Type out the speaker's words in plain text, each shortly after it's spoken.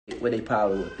what they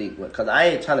probably would think. Because I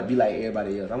ain't trying to be like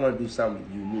everybody else. I want to do something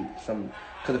unique.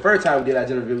 Because the first time we did our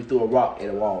gender reveal, we threw a rock at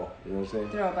a wall. You know what I'm saying?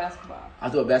 Throw a basketball. I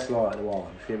threw a basketball at the wall.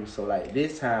 You feel me? So, like,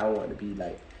 this time I want to be,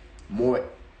 like, more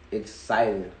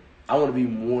excited. I want to be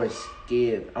more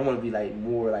scared. I want to be, like,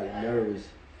 more, like, nervous.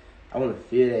 I want to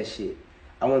feel that shit.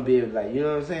 I want to be able to, like, you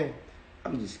know what I'm saying?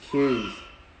 I'm just curious.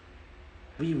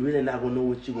 We really not going to know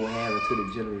what you going to have until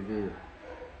the gender reveal.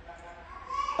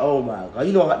 Oh, my God.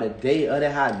 You know how the day of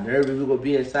that, how nervous we going to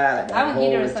be inside? Like, I would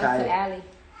get her something to Allie.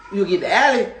 You get the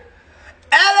Allie?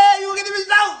 Allie, you get the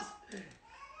results!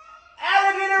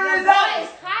 Allie, get the results! Boy is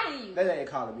calling you. That ain't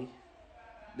calling me.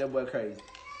 That boy crazy.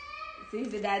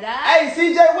 CJ Dada. Hey,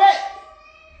 CJ,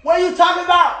 what are you talking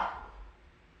about?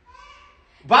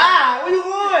 Bye. Where you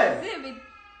going? See me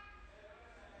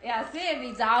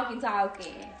talking.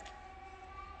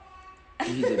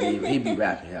 He be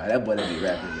rapping, y'all. That boy don't be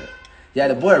rapping yet. Yeah,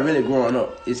 the boy really growing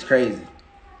up. It's crazy.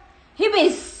 He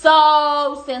been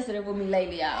so sensitive with me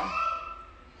lately, y'all.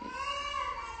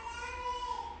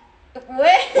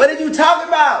 What did you talk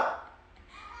about?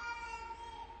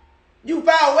 You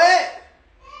found what?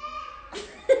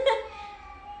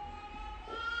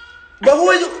 But who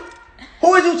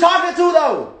are you talking to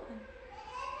though?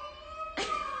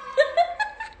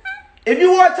 If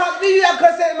you want to talk to me, you have to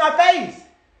come say it in my face.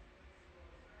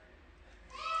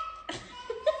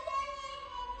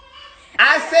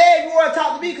 I said if you want to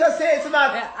talk to me, come say it to my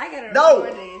face. I gotta no.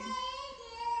 record this.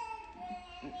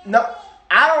 No,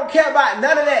 I don't care about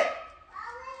none of that.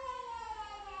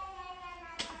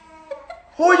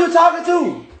 Who are you talking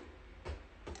to?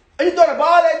 Are you throwing a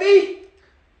ball at me?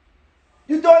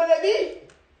 You throwing it at me?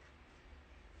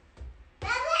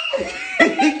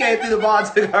 He came through the ball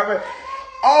to the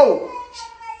Oh,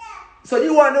 so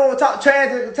you want to know talk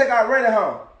trash and take out running,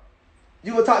 huh?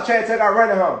 You gonna talk trash and take out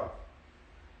running, huh?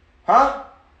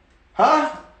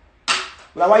 Huh?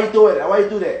 Like, why you do it? Why you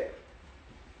do that?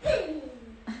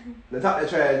 Now talk that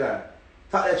trash now.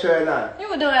 Talk that trash now. You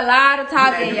were doing a lot of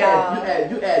talking, y'all.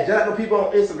 You add just like the people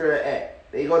on Instagram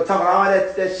act. They gonna talk all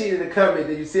that shit in the comment.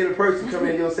 Then you see the person come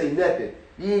in, you don't say nothing.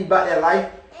 You ain't about that life.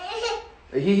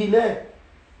 He nothing.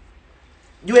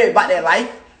 You ain't about that life.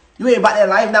 You ain't about that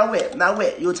life. Now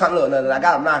wet. You talking look, I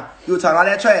got him now. You talking all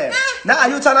that trash. Nah,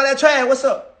 you talking all that trash.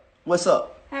 What's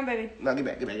up? Hi, baby. No, get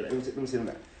back. Let me see him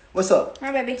now. What's up?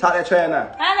 Hi, baby. Talk that trash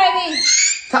now. Hi, baby.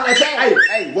 Talk that trash.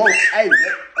 Hey, whoa.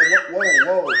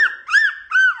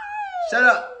 Shut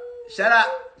up.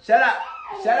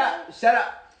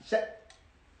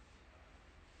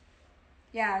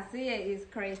 Yeah, see it is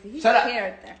crazy. He's Shut a up.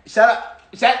 character. Shut up.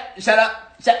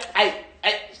 Hey,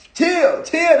 chill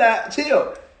now,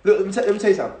 chill. Look, let me tell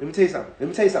you something. Let me tell you something. Hey, let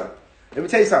me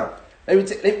tell you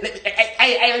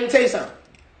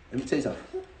something.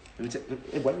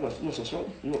 Hey, boy, you want some smoke?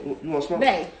 You want smoke?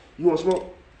 Babe. You want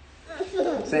smoke?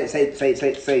 Say,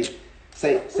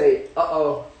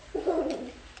 uh-oh.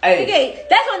 Hey. Okay,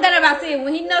 that's one thing about saying.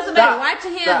 When he knows somebody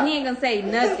watching him, he ain't gonna say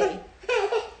nothing.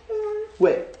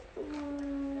 Wait.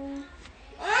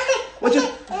 What you?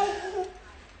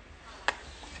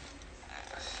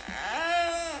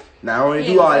 Nah, I don't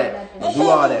do all that. Don't do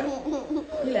all that.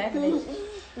 You laughing at you.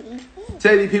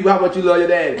 Tell these people how much you love your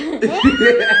daddy.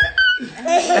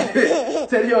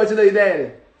 Tell you how much you love your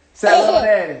daddy. Say I love my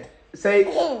daddy. Say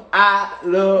I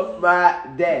love my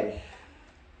daddy.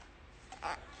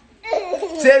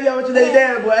 Tell me how much you love your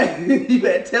daddy, boy. You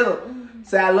better tell him.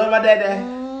 Say I love my daddy.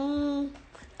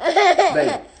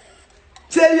 Baby.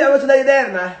 Tell me how much you love your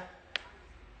daddy now.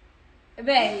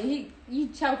 Babe, you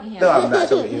choking him. No, I'm not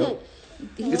choking him.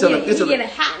 He getting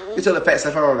hot. Get your little fat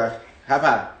stuff on now.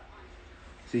 High.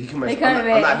 See, he come in.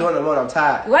 I'm not doing it no more. I'm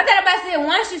tired. One thing about saying,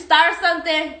 once you start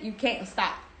something, you can't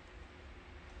stop.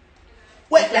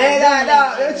 What?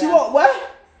 What you want? What?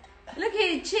 Look at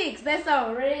his cheeks. That's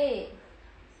all red.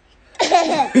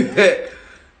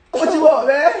 What you want,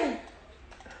 man?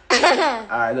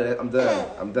 Alright, look, I'm done.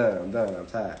 I'm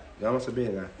tired. You almost a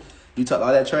bit now. You talk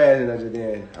all that trash and just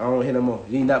then. I don't hear no more.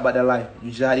 You ain't not about that life. You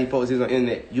just how these folks is on the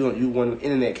internet. You one of the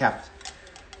internet captains.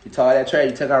 You talk all that trash,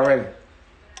 you take out running.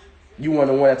 You want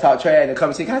the one that talk trash and come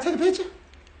and say, can I take a picture?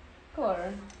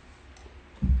 Quarter.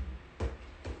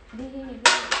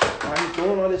 Why you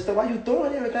doing all this stuff? Why you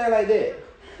doing everything like that?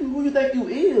 Who you think you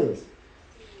is?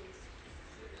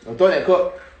 Don't throw that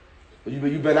cup.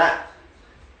 You been out.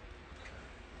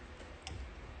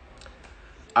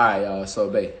 Alright, y'all. So,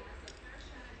 babe.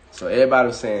 So, everybody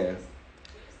was saying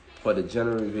for the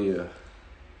general reveal.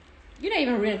 You don't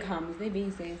even read the comments. They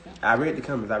be saying something. I read the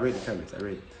comments.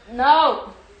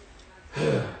 No.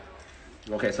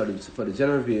 Okay, so for the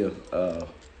general reveal, what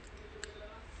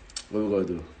we gonna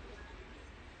do?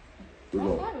 We're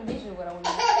going. I have a vision of what I want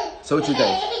to do. So what you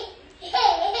think?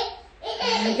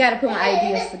 You gotta put my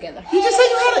ideas together. You just said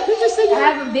you had it. You just said you I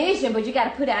had have a vision, but you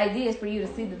gotta put the ideas for you to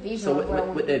see the vision. So of what I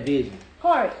want with to do. that vision.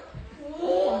 Corey.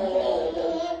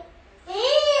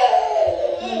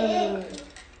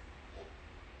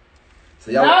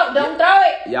 So y'all, No, don't throw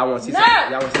it. Y'all want to see No.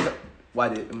 something? Y'all want to see something? Why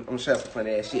did I'm gonna show you some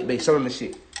funny ass shit, babe. Show them the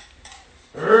shit.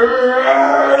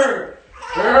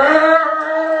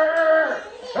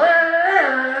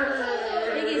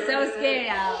 He gets so scared,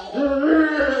 y'all.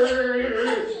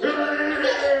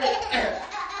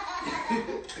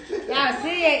 Y'all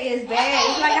see it is bad.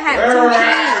 It's like I have 2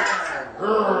 kids.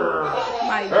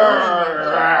 My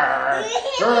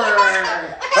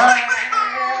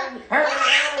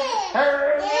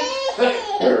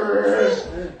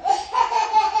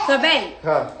So, babe,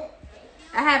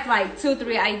 I have like 2,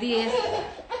 3 ideas.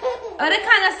 Oh, they're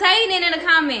kind of saying it in the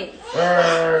comments.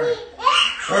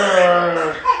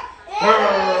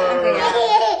 Okay,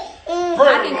 y'all. I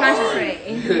can concentrate.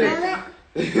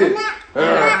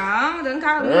 No, don't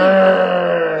call me.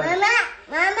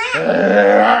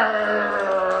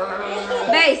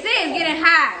 Babe, see, it's getting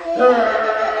hot.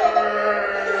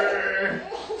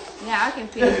 Yeah, I can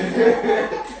feel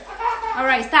it. All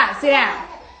right, stop. Sit down.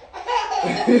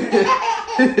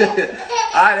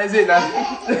 Alright, that's it now.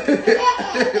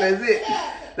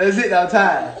 That's it now,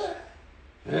 time.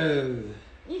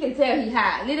 You can tell he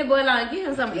hot. Little boy, like, give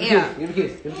him some air. Give me a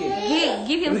kiss. Give me a kiss.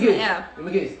 Give him some air. Give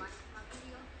me a kiss.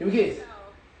 Give me a kiss.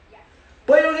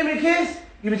 Boy, you don't give me a kiss?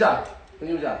 Give me a job. Give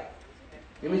me a job.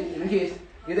 Give me a kiss.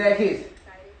 Get that kiss.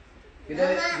 Get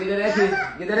that kiss.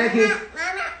 Get that kiss.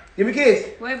 Give me a kiss.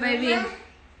 Wait, baby.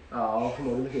 Oh, come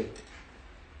on, give me a kiss.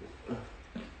 Yeah.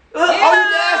 Oh, you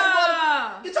nasty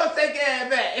mother. Get your fake ass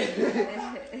back.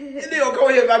 This nigga come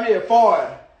here by me and fart.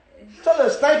 Tell her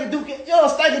stinky dude, you don't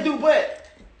stinky dude butt.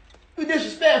 You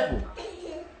disrespectful.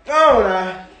 Go on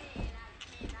now.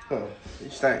 Oh, you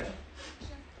stink.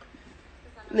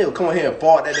 Nigga come on here and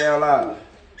fart that damn loud.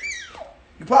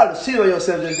 You probably shit on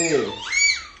yourself just then.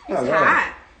 It's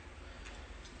hot.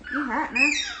 You hot,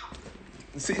 man.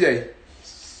 CJ,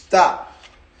 stop.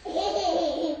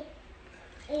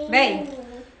 Babe,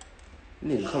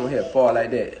 Nigga come on here and fart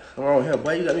like that. Come on here,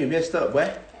 boy. You got me messed up, boy.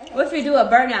 what if we do a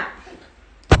burnout?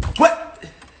 What?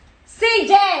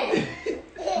 CJ!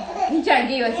 He trying to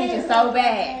give you attention so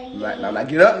bad. Right now,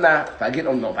 get up now. If I get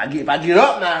up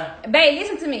now. Babe,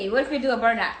 listen to me. What if we do a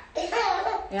burnout?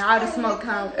 And all the smoke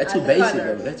comes. That's too basic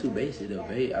though. That's too basic though,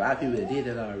 babe. A lot of people that did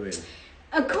that already.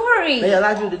 Corey. Hey, a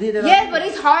lot of people that did that Yes, already. but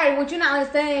it's hard. What you're not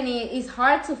understanding is it's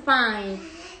hard to find,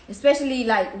 especially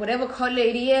like whatever color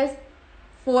it is,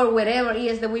 for whatever it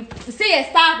is that we see it.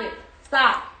 Stop it.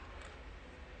 Stop.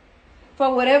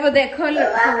 For whatever that color. You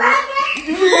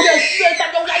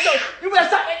better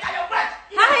stop that.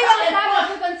 How he gonna stop us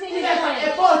to continue doing it?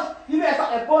 You better stop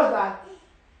that force, guy.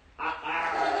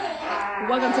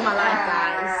 Welcome to my life,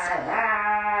 guys.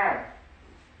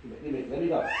 Let me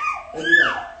go.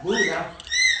 Move now.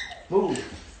 Move.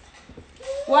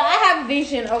 Well, I have a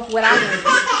vision of what I want to do.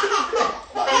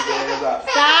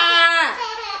 Stop.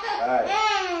 Alright.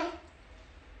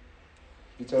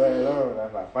 Get your ass on.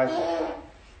 That's like fight.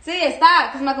 See it,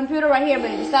 stop, cause my computer right here,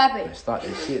 baby. Stop it. Start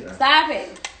that shit now. Stop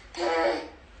it.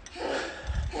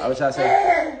 I was trying to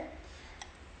say.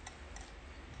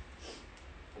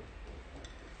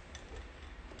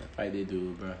 That fight they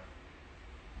do, bro.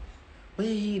 What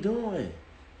he doing?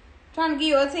 Trying to get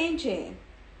your attention.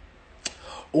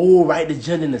 Oh, right, the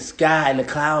jump in the sky and the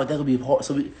cloud. That could be hard.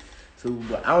 So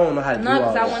but I don't know how to do No, all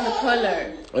cause I that. want the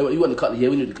color. Wait, you want the color? Yeah,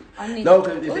 we need the. I need. No, Oh,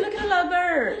 cause look at the little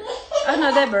bird. I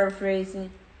know that bird freezing.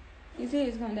 You see,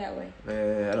 it's going that way.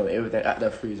 man, I know everything out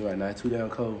there freezing right now. It's too damn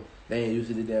cold. They ain't used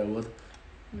to the damn weather.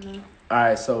 No. All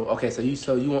right, so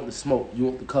you want the smoke? You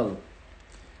want the color?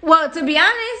 Well, to be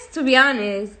honest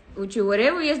with you,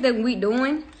 whatever it is that we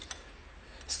doing,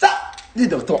 Stop! You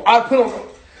don't throw. I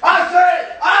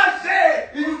said,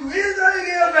 if you do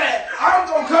anything else bad, I'm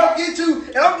gonna come get you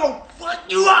and I'm gonna fuck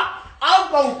you up. oh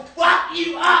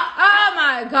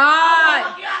my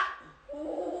God.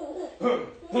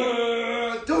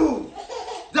 Dude,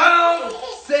 don't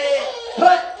say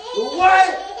put 1,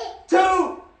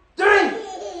 2, 3.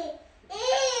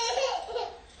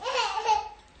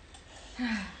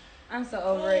 I'm so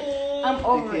over it. I'm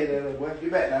over it. Boy.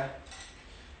 Get back now.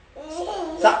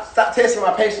 Stop testing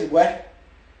my patience, boy.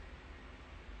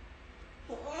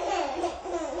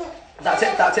 Stop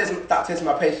testing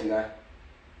my patience now.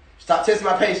 Stop testing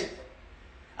my patience.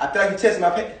 I feel like you're testing my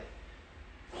patience.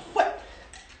 What?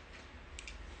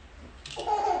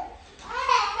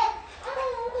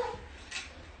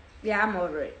 Yeah, I'm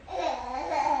over it.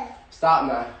 Stop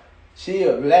now.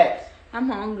 Chill, relax. I'm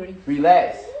hungry.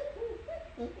 Relax.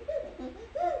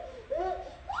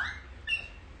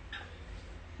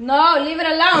 No, leave it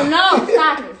alone. No,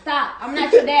 stop it. Stop. I'm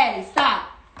not your daddy. Stop.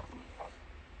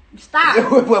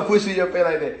 Stop. What pushing your face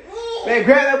like that? Man,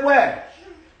 grab that boy.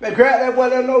 Man, grab that boy.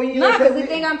 Let him know he ain't No, gonna play because he with.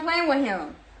 think I'm playing with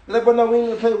him. Let him know we ain't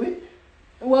gonna play with.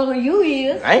 Well, you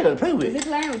is. I ain't gonna play with. Is he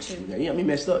playing with you? Yeah, you got me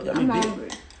messed up. You got me I'm big. hungry.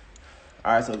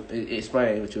 Alright, so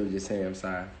explain what you were just saying. I'm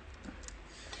sorry.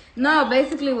 No,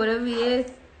 basically whatever it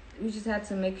is, we just have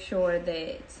to make sure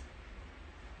that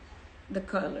the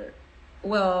color,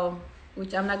 well,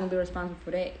 which I'm not gonna be responsible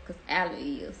for that because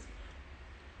Allie is.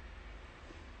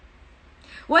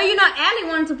 Well, you know, Allie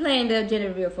wanted to play in the gender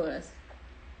reveal for us.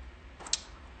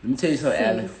 Let me tell you something,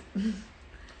 Allie.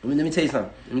 Let me tell you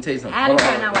something. Allie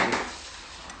trying not watch.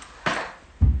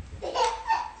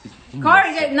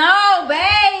 Corey just no, babe.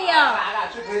 I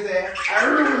got trick his ass.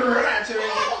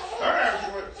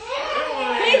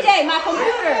 PJ, my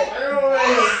computer.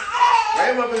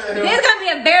 This is gonna be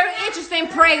a very interesting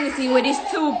pregnancy with these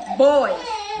two boys.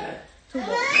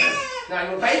 Now you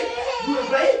wanna play? You wanna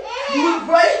play? You wanna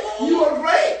play? You wanna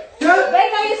play? Huh?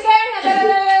 Babe, are you scared?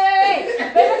 Wait.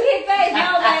 Babe, look at his face. No,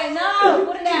 babe, no.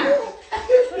 Put it down.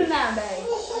 Put it down, babe.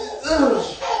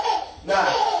 Nah,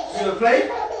 you wanna play?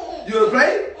 You wanna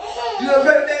play? You wanna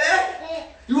play with that ass?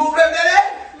 You wanna play with that ass?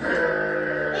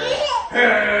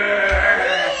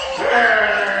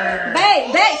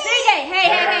 Babe, CJ,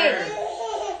 hey.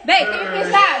 Babe,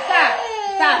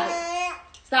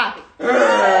 stop it.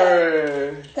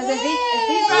 Because if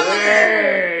he's probably...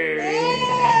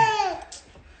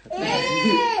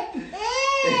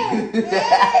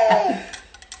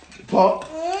 Pop.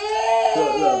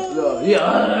 Look.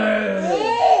 Yeah.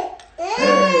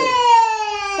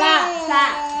 Stop.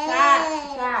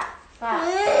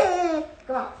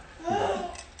 Come on.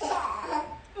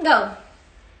 Go.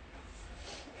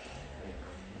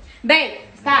 Babe,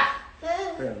 stop.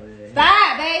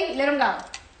 Stop, babe. Let him go.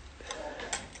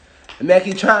 Man,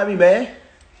 keep trying me, man.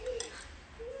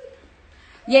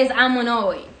 Yes, I'm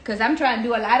annoyed. Because I'm trying to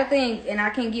do a lot of things and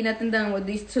I can't get nothing done with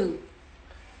these two.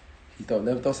 He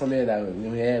never throw something in that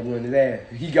when we had one in there.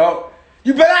 He go.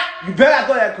 You better not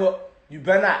throw that cup. You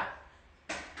better not.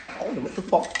 I don't know what the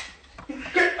fuck.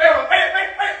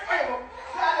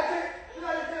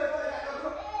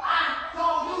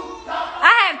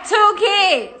 I have 2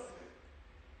 kids.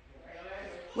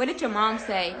 What did your mom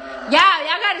say? Y'all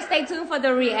gotta stay tuned for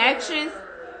the reactions.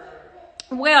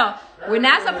 Well, we're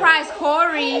not surprised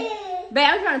Corey. Babe,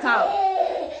 I'm trying to talk.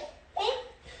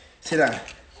 Sit down.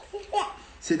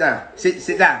 Sit down. Sit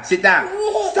down.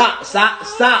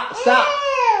 Stop.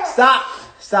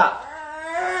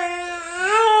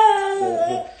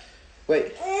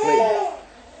 Wait.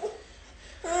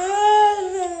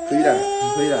 Put it down.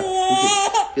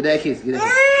 Get that kiss. Give me a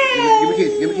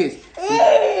kiss.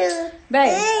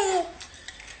 Babe.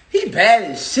 He bad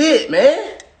as shit,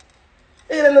 man.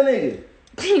 Look at that little nigga.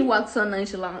 He walks so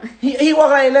nonchalant. He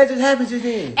walk like that just happened just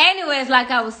then. Anyways,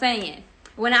 like I was saying,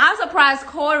 when I surprised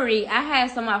Corey, I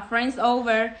had some of my friends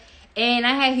over, and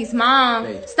I had his mom.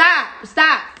 Hey. Stop.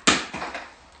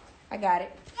 I got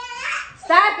it.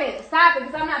 Stop it,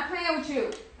 because I'm not playing with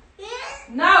you.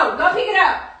 No, go pick it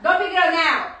up. Go pick it up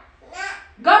now.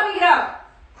 Go pick it up.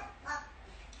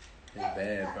 It's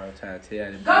bad, bro. I'm trying to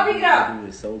tell you. Go pick it up. Dude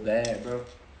is so bad, bro.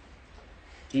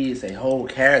 He is a whole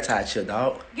carrot top chill,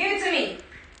 dog. Give it to me.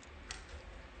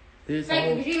 This Thank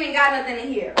you, because you even got nothing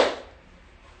in here.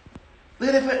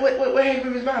 Look at that. What hanging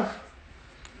from his mouth?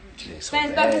 So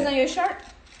Fan stuckers on your shirt.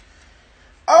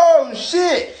 Oh,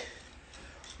 shit.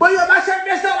 Boy, you got my shirt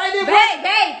messed up like this, bro.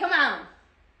 Babe, come on.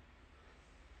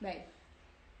 Babe,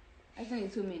 I just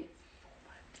need 2 minutes.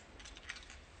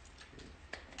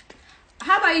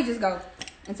 How about you just go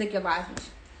and take your vitamins?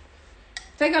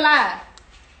 Take a live.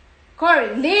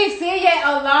 Corey, leave CJ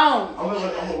alone. I'm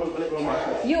gonna my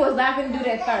shirt. You was not gonna do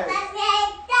that first.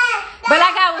 But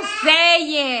like I was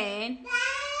saying,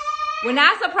 when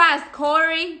I surprised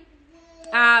Corey,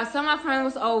 some of my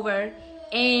friends was over,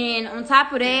 and on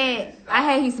top of that, I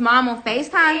had his mom on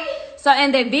FaceTime. So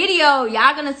in the video,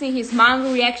 y'all gonna see his mom's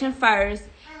reaction first,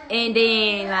 and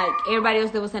then like everybody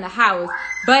else that was in the house.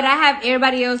 But I have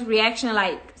everybody else's reaction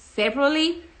like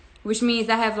separately, which means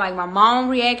I have like my mom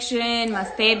reaction, my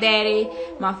stepdaddy,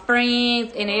 my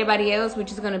friends, and everybody else,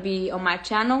 which is gonna be on my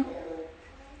channel.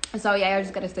 So yeah, y'all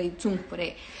just gotta stay tuned for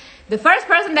that. The first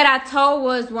person that I told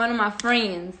was one of my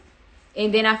friends,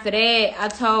 and then after that, I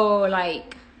told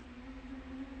like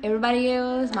everybody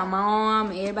else, my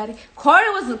mom, everybody.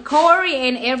 Corey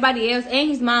and everybody else, and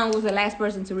his mom was the last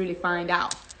person to really find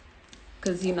out,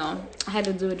 cause you know I had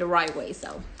to do it the right way.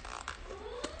 So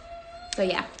So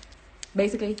yeah,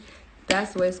 basically,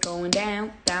 that's what's going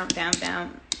down.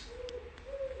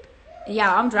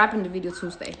 Yeah, I'm dropping the video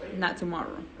Tuesday, not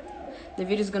tomorrow. The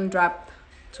video's gonna drop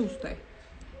Tuesday,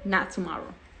 not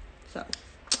tomorrow. So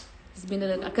it's been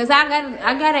a because I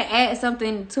gotta add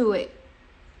something to it,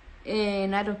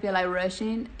 and I don't feel like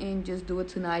rushing and just do it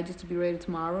tonight just to be ready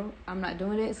tomorrow. I'm not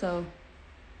doing it. So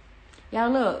y'all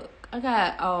look, I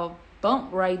got a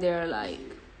bump right there, like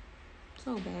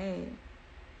so bad.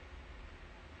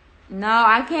 No,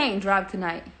 I can't drop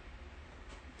tonight.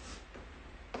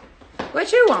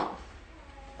 What you want?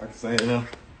 I can say it now.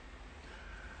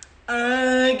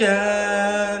 I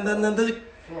got another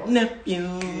nephew.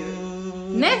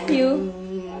 Nephew?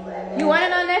 You want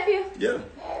another nephew? Yeah.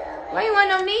 Why you want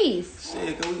no niece?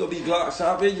 Shit, cause we gonna be Glock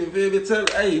shopping, you feel me? Tell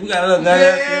hey, we got another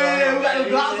nephew. Yeah, we got the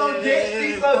Glocks on deck,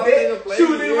 sticks on deck,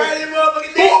 shooting it right in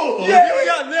motherfucking Boom! neck. Yeah, we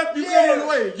got a nephew coming on the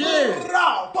way. Yeah.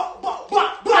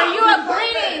 So you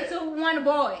agreed to one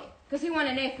boy, cause he want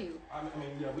a nephew. I mean,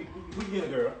 yeah, we get a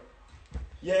girl.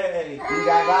 Yay. We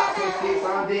got Glocks and sticks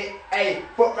on deck. Hey,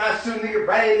 fuck around, shoot nigga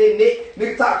right in their neck.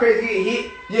 Nigga talk crazy, get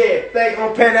hit. Yeah, think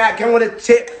I'm pan out, come with a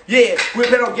tip. Yeah, we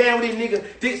play on game with these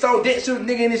niggas. Dicks on deck, shoot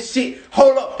nigga in this shit.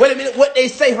 Hold up, wait a minute, what they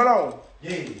say? Hold on.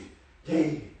 Yeah.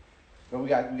 No, we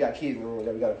got kids in the room.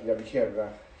 We gotta be careful,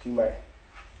 guys. You might.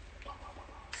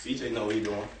 CJ know what he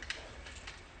doing.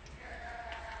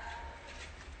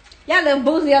 Y'all leave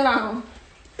Boozy alone.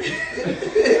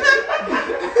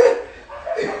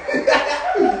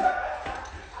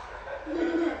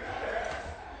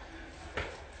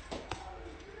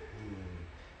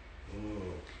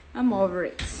 I'm over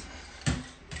it.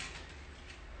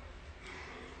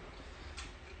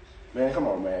 Man, come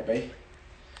on, man, babe.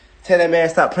 Tell that man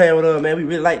stop playing with us, man. We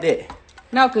really like that.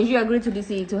 No, cause you agreed to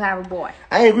DC to have a boy.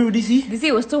 I ain't agree with DC.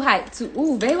 DC was too hype.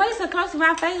 Ooh, babe, why you so close to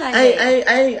my face like I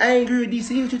that? ain't agree with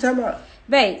DC. What you talking about?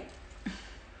 Babe,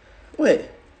 What?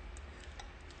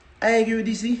 I ain't agree with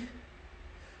DC.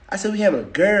 I said we having a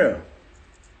girl.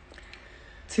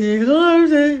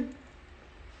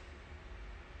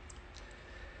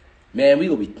 Man, we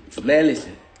gonna be. Man,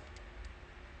 listen.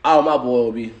 All my boy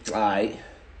will be alright.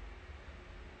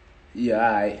 Yeah,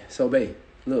 alright. So, babe,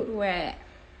 look. what?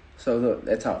 So, look,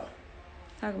 let's talk.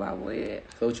 Talk about what?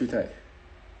 So, what you think?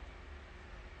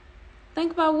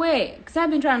 Think about what? Because I've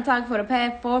been trying to talk for the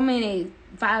past 4 minutes,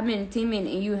 5 minutes, 10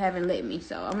 minutes, and you haven't let me.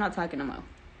 So, I'm not talking no more.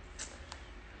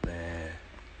 Man.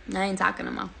 I ain't talking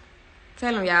no more.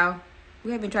 Tell them, y'all.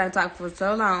 We have been trying to talk for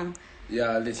so long.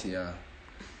 Y'all, listen, y'all.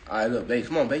 Alright, look, babe,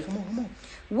 come on, babe, come on.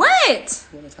 What?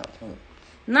 You wanna talk? Come on.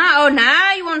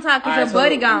 Now you want to talk because Alright, your so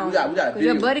buddy we gone. got Because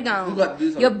your video. buddy gone. We got to do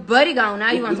this on- Your buddy gone.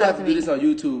 Now you want to talk to We got to do me.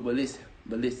 this on YouTube,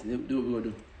 but listen, do what we gonna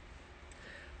do.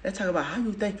 Let's talk about how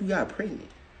you think you got pregnant.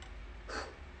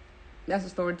 That's a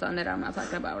story time that I'm not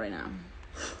talking about right now.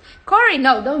 Corey,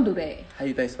 no, don't do that. How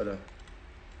you think so, though?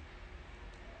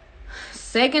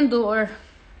 Second door.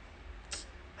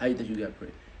 How you think you got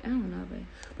pregnant? I don't know, babe.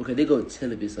 Because they go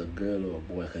tell if it's a girl or a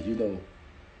boy, because you know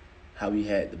how we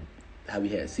had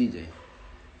CJ.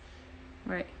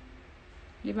 Right.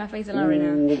 Leave my face alone right now.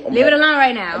 Ooh, Leave it alone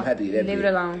right now. I'm happy to get that Leave it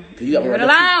video. alone. 'Cause you got Leave one it right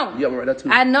there, too. alone. You got one right there, too.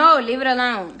 I know. Leave it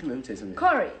alone. Let me tell you something.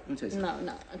 Corey. Let me tell you something.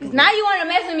 No. Because now you want to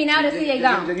mess with me now that CJ Just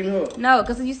gone. give me a hug. No,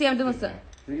 because you see I'm doing something.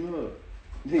 Just give me a hug.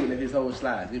 You think let his whole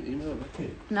slide. Give me a hug.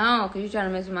 No, because you're trying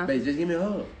to mess with my... Babe, just give me a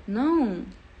hug. No.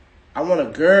 I want a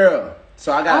girl.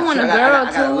 So I got. I want a girl, I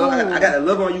got too. I got to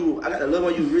love on you. I got to love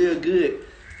on you real good.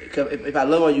 'Cause if I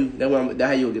love on you, that's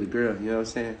how you'll get a girl. You know what I'm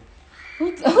saying?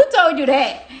 Who told you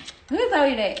that? Who told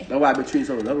you that? That's why I've been treating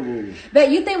so lovable. But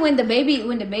you think when the baby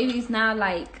is now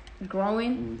like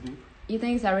growing, you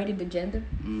think it's already the gender?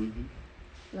 Mm-hmm.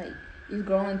 Like it's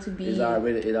growing to be. It's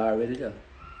already there.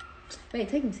 Wait,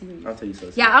 take me serious. I'll tell you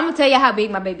so. Yeah, I'm gonna tell you how big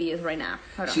my baby is right now.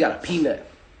 Hold on. She got a peanut.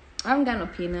 I don't got no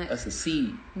peanut. That's a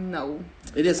seed. No.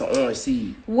 It is an orange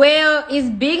seed. Well, it's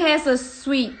big as a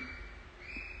sweet.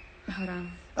 Hold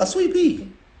on. A sweet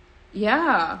pea.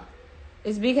 Yeah.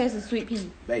 It's big as a sweet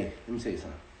pea. Babe, let me tell you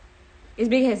something. It's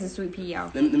big as a sweet pea, y'all.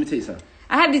 Let me tell you something.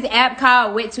 I have this app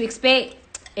called What to Expect,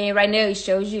 and right now it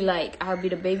shows you like how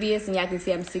big the baby is, and y'all can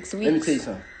see I'm 6 weeks. Let me tell you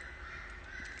something.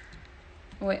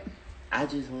 What? I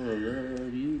just want to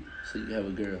love you so you have a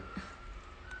girl.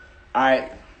 All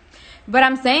right. But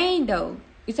I'm saying though,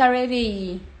 it's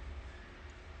already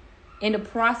in the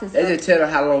process. They just tell her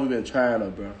how long we've been trying her,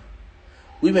 bro.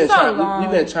 We've been So trying. long.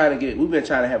 We've been trying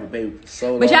to have a baby for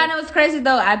so long. But y'all know what's crazy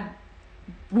though?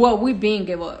 We been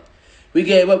give up. We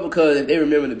gave up because if they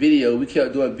remember the video, we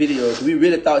kept doing videos. We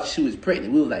really thought she was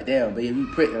pregnant. We was like, damn, baby, we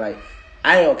pregnant. Like,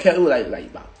 I ain't gonna care. It was like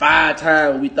about 5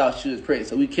 times we thought she was pregnant,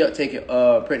 so we kept taking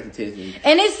pregnancy tests.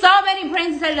 And it's so many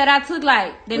pregnancy tests that I took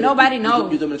that nobody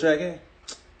knows. You took them to track in?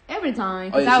 Every time,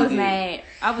 because I was mad.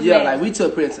 I was mad. Like we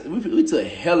took we took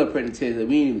hella pregnancy tests that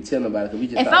we didn't even tell nobody because we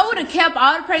just. If I would have kept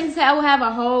all the pregnancy tests, I would have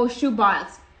a whole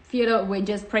shoebox filled up with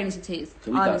just pregnancy tests.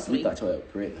 Honestly, we thought you were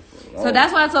pregnant. So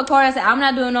that's why I told Corey, I said, I'm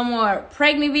not doing no more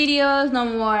pregnant videos, no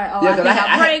more. Oh, yeah,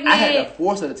 I'm pregnant. I had to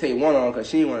force her to take one on because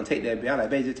she didn't want to take that. I'm like,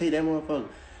 baby, just take that motherfucker.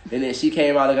 And then she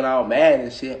came out looking all mad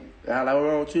and shit. I was like, what's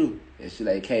wrong with you? And she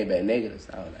like came back negative.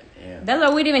 So I was like, damn. That's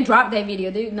why we didn't even drop that video,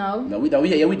 dude. No, we did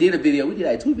a video. We did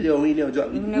like 2 videos. We never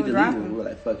dropped. We deleted them. We were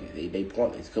like, fuck it. They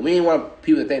pointless. Because we didn't want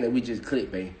people to think that we just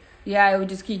clickbait. Yeah, we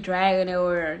just keep dragging it,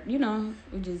 or we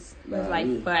just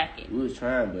was fuck it. We was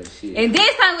trying, but shit. And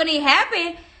this time when it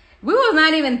happened, we was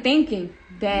not even thinking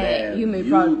that you may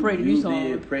probably pregnant. You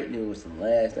being pregnant was the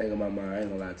last thing on my mind. I ain't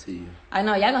gonna lie to you. I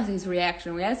know y'all gonna see his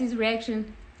reaction. When y'all see his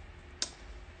reaction,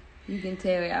 you can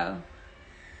tell y'all.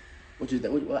 What you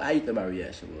think? How you think my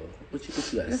reaction was? What you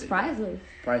gotta say? It's priceless.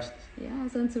 Priceless. Yeah,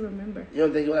 something to remember. You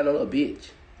don't think you look like a little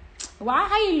bitch? Why?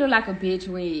 How you look like a bitch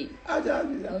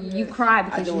when you cry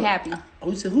because you're happy?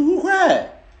 Who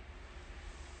cried?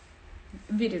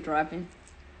 Video dropping.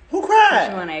 Who cried?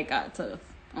 Which one that got tough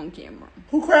on camera?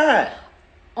 Who cried?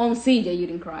 On CJ, you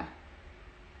didn't cry.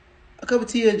 A couple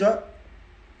tears dropped.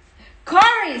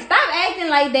 Corey, stop acting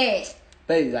like that.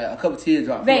 Baby, like a couple tears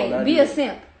dropped. Babe, be a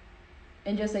simp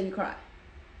and just say you cried.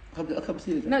 A couple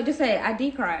tears dropped. No, just say I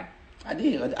did cry. I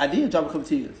did drop a couple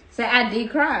tears. Say I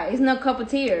did cry. It's no couple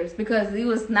tears because it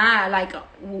was not like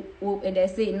whoop and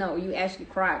that's it. No, you actually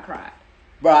cried.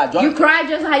 Bro, I dropped. You cried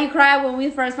just how you cried when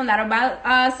we first found out about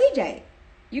CJ.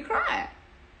 You cried.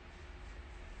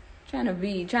 Trying to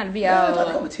be a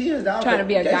couple tears, dog. Trying to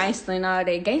be a gangster and all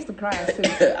that. Gangster cries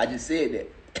too. I just said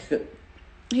that.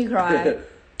 He cried.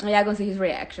 And y'all gonna see his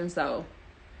reaction. So.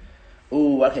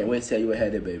 Ooh, I can't wait to tell you what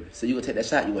had that baby. So you gonna take that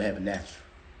shot? You gonna have a natural.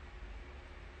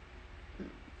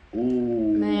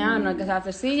 Ooh. Man, I don't know, because after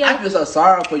CJ... I feel so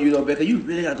sorry for you, though, because you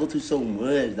really got to go through so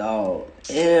much, dog.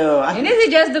 Damn. And this is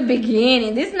just the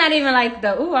beginning. This is not even like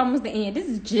almost the end. This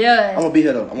is just I'm going to be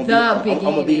here, though. I'm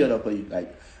going to be here, though, for you.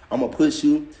 Like, I'm going to push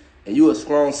you, and you a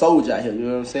strong soldier out here, you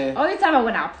know what I'm saying? Oh, you're talking about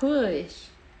when I push.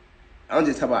 I'm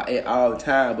just talking about it all the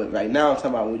time, but right now I'm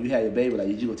talking about when you have your baby, like,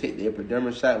 you going to take the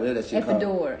epidermal shot, whatever that shit called.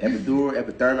 Epidural, I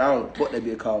don't know what that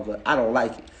be called, but I don't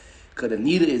like it. Because the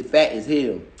needle is fat as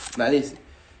hell. Now, listen.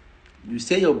 You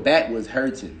said your back was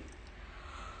hurting.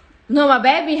 No, my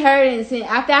back be hurting. Since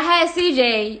after I had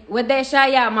CJ, with that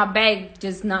shot, y'all, my back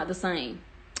just not the same.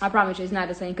 I promise you, it's not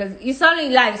the same. Because it's only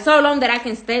like so long that I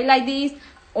can stay like this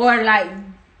or like,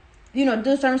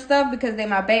 do certain stuff because then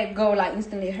my back go like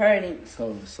instantly hurting.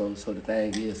 So the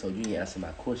thing is, so you ain't answer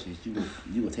my questions. You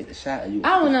gonna take the shot or you?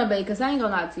 I don't know, babe, because I ain't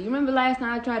gonna lie to you. Remember last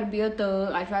time I tried to be a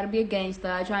thug, I tried to be a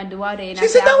gangster, I tried to do all that. And she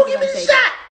said, "Don't give me the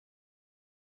shot."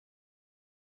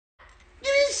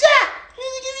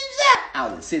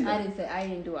 I was sitting there. I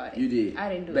didn't do all that. You did. I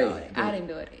didn't do all that. I didn't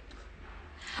do all that.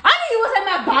 I knew you was in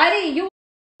my body. You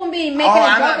won't be making a joke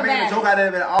about it. I'm not making a joke out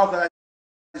of it at all because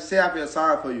I say I feel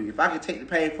sorry for you. If I could take the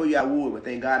pain for you, I would, but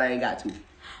thank God I ain't got to.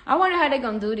 I wonder how they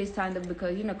gonna do this time though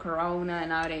because Corona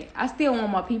and all that. I still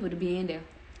want my people to be in there.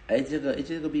 It's just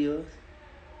gonna be us.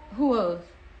 Who else?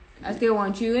 I still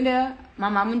want you in there, my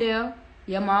mama there,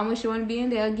 your mama she wanna be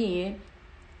in there again.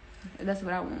 That's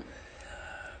what I want.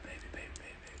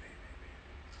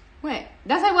 Wait,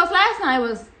 that's how it was last night. It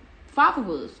was 5 of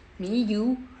us. Me,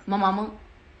 you, my mama.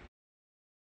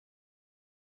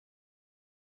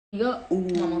 Yup. Ooh,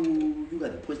 mama. You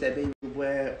got to push that baby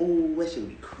boy. Ooh, that shit would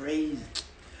be crazy.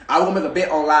 I will make a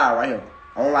bet on live right here.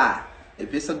 On live.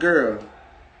 If it's a girl,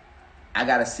 I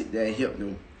got to sit there and help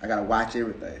them. I got to watch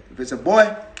everything. If it's a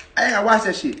boy, I ain't got to watch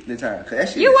that shit this time. Cause that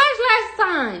shit you watched last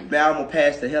time. Man, I'm going to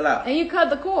pass the hell out. And you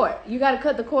cut the cord. You got to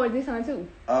cut the cord this time too.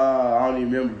 I don't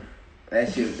even remember.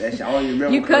 That shit, I don't even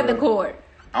remember. You cut the cord.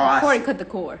 Corey cut the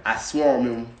cord. I swore on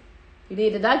him. You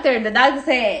did. The doctor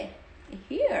said,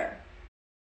 here.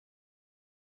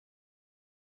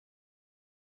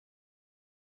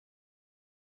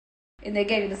 And they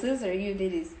gave you the scissor, you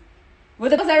did this.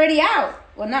 Well, it was already out.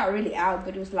 Well, not really out,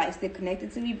 but it was like still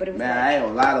connected to me. But it was man, I ain't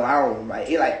gonna lie though. I don't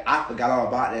like. I forgot all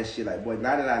about that shit. Like, boy,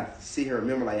 now that I see her,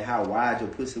 remember like how wide your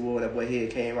pussy was. That boy head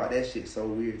came out. That shit so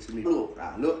weird to me. Look,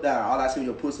 I looked down. All I see was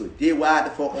your pussy was dead wide the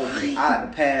fuck open. I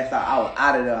like to pass out. I was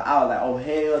out of there. I was like, oh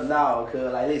hell no,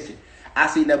 cause like listen. I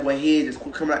seen that boy head just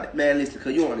coming out. Man, listen,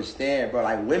 cause you don't understand, bro.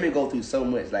 Like women go through so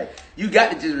much. Like you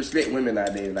got to just respect women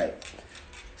nowadays. Like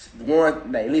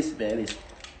one, like listen,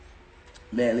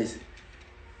 man, listen.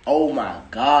 Oh my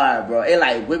God, bro. It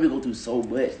like women go through so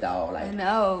much, dog. Like, I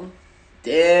know.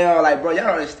 damn, like, bro, y'all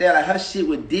don't understand. Like, her shit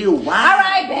would deal wild. All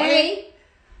right, baby.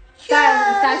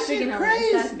 Stop shit speaking on crazy.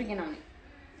 it. Stop speaking on it.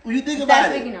 When you think Stop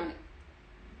about speaking it. on it.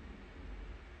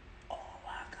 Oh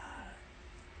my God.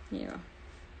 Yeah.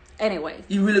 Anyways.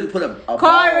 You really could put a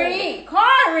Corey!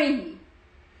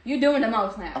 You doing the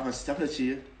most now. I'm gonna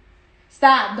chill.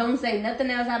 Stop. Don't say nothing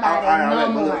else about it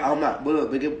no more. I'm not. But look,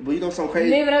 but you know something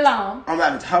crazy? Leave it alone. I'm not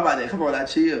even talking about that. Come on, I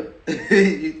chill.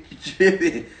 you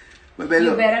tripping. But baby, You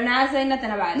look. better not say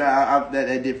nothing about it. Nah,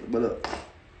 that different. But look.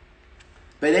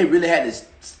 But they really had to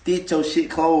stitch your shit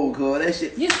cold, cuz. That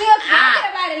shit. You still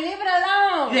talking about it. Leave it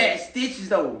alone. Yeah, stitches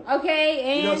though. Okay,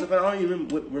 and... You know what's so funny? I don't even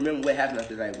remember what happened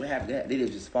after. Like, what happened? They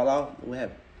just fall off? What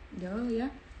happened? Oh, yeah.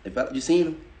 They fell, you seen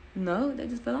them? No, they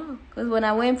just fell off. Because when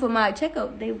I went for my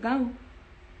checkup, they were gone.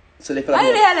 So they fell I off.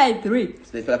 only had like 3.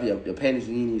 So they fell off your panties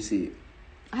and you didn't even see it.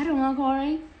 I don't know,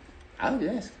 Corey. I was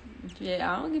just asking.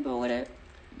 Yeah, I don't give a with it.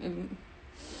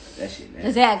 That shit, man.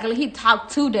 Exactly. He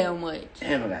talked too damn much.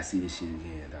 Damn, I gotta see this shit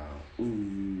again, dog.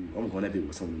 Ooh, I'm going that bit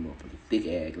with some of them motherfucking thick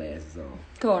ass glasses on.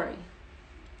 Corey.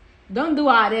 Don't do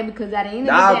all that because at the end of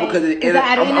Nah, the day, because at the end of the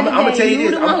I'm gonna day, tell you you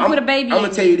this. the one who put a baby I'm in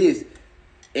gonna tell you this.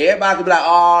 Everybody could be like,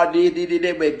 oh, this,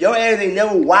 but if your ass ain't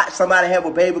never watched somebody have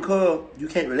a baby, cuz you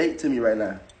can't relate to me right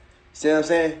now. See what I'm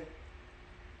saying?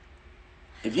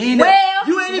 If you ain't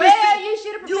you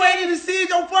ain't even seen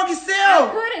your fucking self.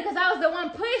 I couldn't because I was the one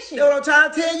pushing. That's what I'm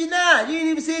trying to tell you now. You ain't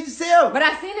even seen it yourself. But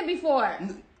I seen it before.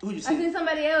 Who you I seen? seen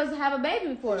somebody else have a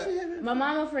baby before. My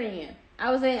mama friend. I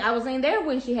was in there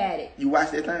when she had it. You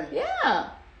watched that thing? Yeah.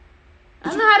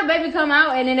 I know how the baby come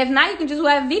out, and then if not, you can just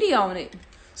have video on it.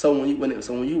 So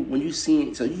when you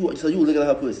seen so you were looking at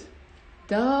her pussy.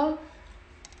 Duh.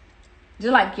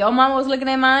 Just like your mama was looking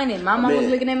at mine, and my mama was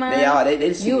looking at mine.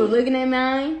 They You were looking at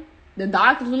mine. The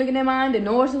doctors were looking at mine. The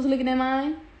nurse was looking at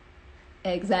mine.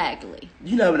 Exactly.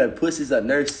 You know that pussy's a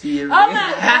nurse see every Oh day?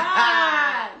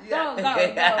 my God! Go.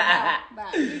 Bye.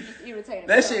 You just irritating.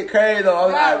 That shit crazy though. All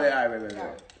right.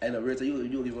 Go. Hey, no, real, so you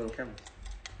leave one on camera.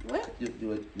 What? You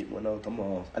one on. Come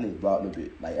on, I need to block a little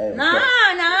bit. Like, hey, Nah.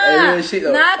 Hey, real shit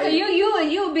though. Nah, cause Hey.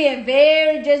 you being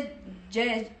very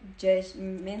judgmental. Yo,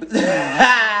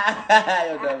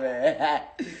 dumb man.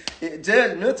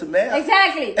 Judgmental, man.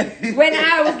 Exactly. When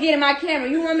I was getting my camera,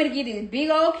 you want me to get this big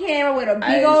old camera with a I big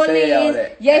ain't old say all lens?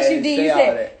 that. Yes, I you ain't did. say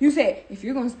all that. You said if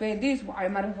you're gonna spend this, why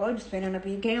might as well just spend on a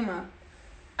big camera?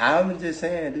 I'm just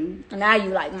saying, dude. And now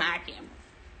you like my camera.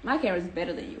 My camera's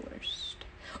better than yours,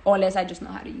 or unless I just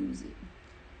know how to use it.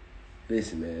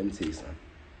 Listen, man. Let me tell you something.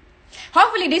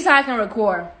 Hopefully, this I can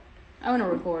record. I want to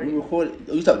record You it. recorded?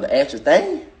 You talking the actual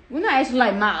thing? We're not actually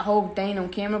like my whole thing on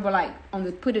camera, but like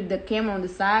put the camera on the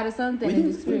side or something. We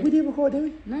and just did record,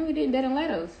 didn't we? No, we didn't. They didn't let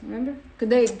us. Remember? Cause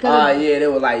Yeah, they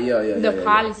were like, yeah. the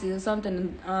policy or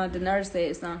something. The nurse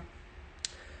said so.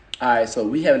 All right, so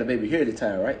we having a baby here at the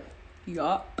time, right?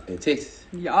 Yup. In Texas.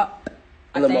 Yup.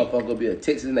 That little motherfucker gonna be a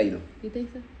Texas native. You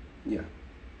think so? Yeah.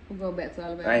 We'll go back to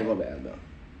Alabama. I ain't going back to Alabama.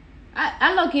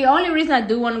 I low key. Only reason I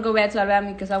do want to go back to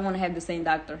Alabama because I want to have the same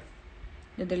doctor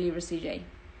that delivers CJ.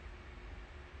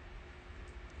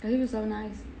 Cause he was so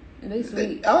nice and they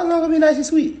sweet. I don't know, gonna be nice and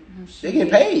sweet. Oh, They getting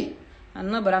shit. paid. I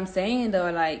know, but I'm saying though,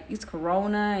 like it's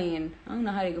Corona and I don't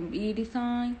know how they gonna be this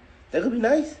time. That could be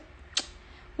nice.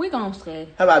 We gonna say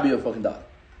How about I be a fucking doctor?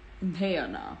 hell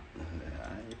no.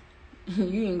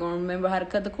 You ain't gonna remember how to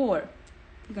cut the cord.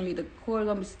 You gonna leave the cord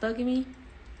gonna be stuck in me?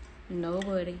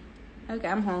 Nobody. Okay,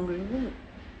 I'm hungry.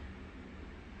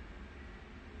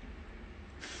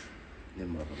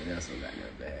 Them motherfuckers, that's so goddamn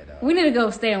bad, dog. We need to go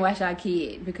upstairs and watch our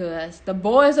kid because the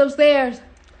boys upstairs,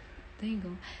 they ain't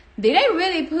gonna. Did they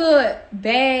really put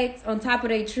bags on top of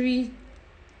their tree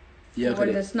Yeah, for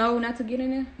the cause snow not to get in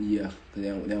there? yeah, cause they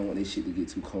don't want their shit to get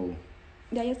too cold.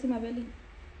 Yeah, you see my belly?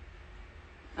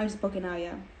 I'm just poking out,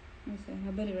 y'all. Let me see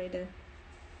my belly right there.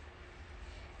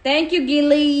 Thank you,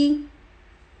 Gilly.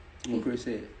 What Chris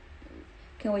said.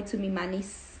 Can't wait to meet my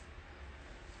niece.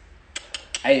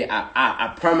 Hey,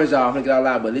 I promise y'all I'm gonna get all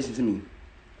out, but listen to me.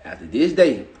 After this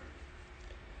day,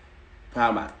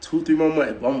 probably about 2-3 more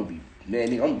months, I'm gonna be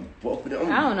nigga, I'm buffing it.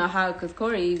 I don't know how, cause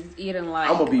Corey's eating like.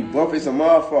 I'm gonna be buffing some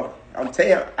motherfucker. I'm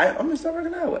telling you, I'm gonna start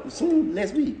working out soon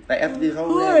next week. Like after this whole.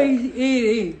 Corey's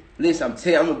eating. Listen, I'm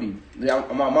telling you, I'm gonna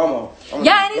be. My mama.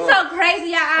 Yeah, and it's so crazy,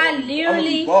 y'all. I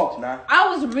literally. Buff now. I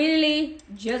was really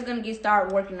just gonna get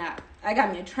started working out. I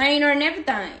got me a trainer and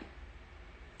everything.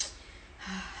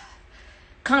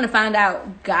 Kind of find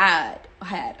out God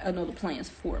had another plans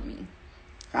for me.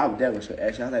 I was that was her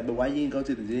action. I was like, but why you didn't go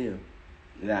to the gym?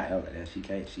 Nah, I was like, that she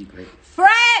can't. She great.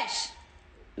 Fresh.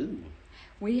 Ooh.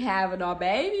 We having our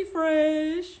baby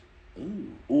fresh.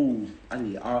 Ooh. I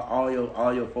need all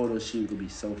your photo shoot could be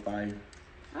so fire.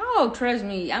 Oh, trust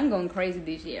me, I'm going crazy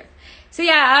this year. See,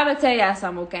 I'm gonna tell y'all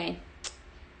something, okay?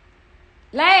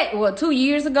 2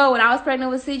 years ago when I was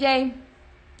pregnant with CJ,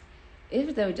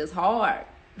 everything was just hard.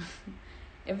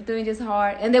 Everything was just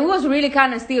hard. And then we was really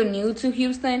kind of still new to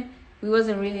Houston. We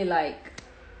wasn't really like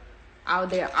out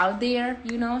there,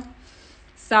 you know?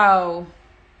 So,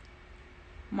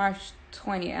 March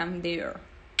 20, I'm there.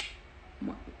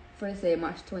 First say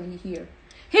March 20, he here.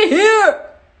 He here!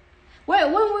 Wait,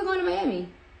 when we going to Miami?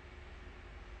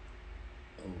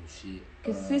 Oh, shit.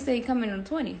 Because he said he coming on the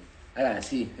 20th. I gotta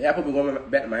see. Yeah, I probably going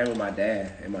back to Miami with my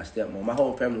dad and my stepmom. My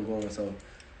whole family going, so I'm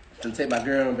gonna take my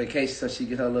girl on vacation so she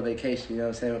get her little vacation, you know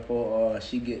what I'm saying, before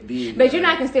she get big. But you're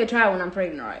not gonna still try when I'm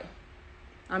pregnant, right?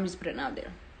 I'm just putting it out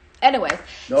there. Anyways.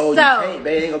 No, you can't,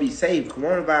 babe. It ain't gonna be safe.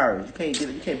 Coronavirus.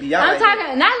 You can't be out. I'm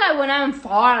talking, not like when I'm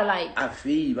far, like. I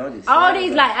feel you, but I'm just all saying,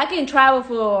 these, like, I can travel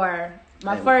for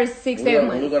my first 6-7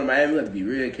 months. When we go to Miami, we have to be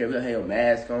real careful. We have to have a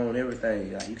mask on and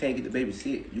everything. Like, you can't get the baby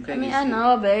sick. You can't get sick. I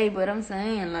know, babe, but I'm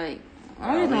saying, like,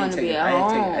 I just want to be at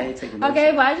home. I ain't taking no okay,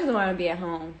 shit. but I just want to be at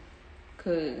home.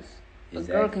 Because a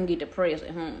girl can get depressed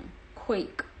at home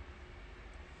quick.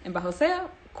 And by herself,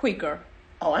 quicker.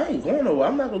 Oh, I ain't going nowhere.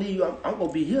 I'm not going to leave you. I'm going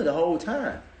to be here the whole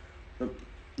time. You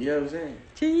know what I'm saying?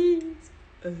 Cheese.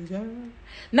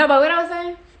 No, but what I was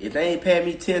saying? If they ain't paying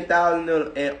me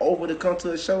 $10,000 and over to come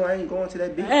to a show, I ain't going to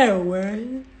that bitch.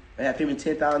 Anyway. They have to pay me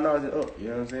 $10,000 and up. You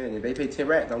know what I'm saying? If they pay 10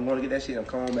 racks, I'm going to get that shit. I'm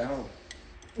coming back home.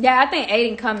 Yeah, I think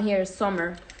Aiden come here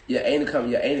summer. Yeah, Aiden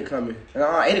coming. Aiden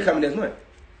coming this month.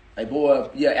 Like, boy,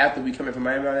 after we coming from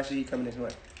Miami, all that shit, he coming this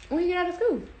month. When you get out of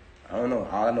school? I don't know.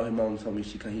 All I know, his mom told me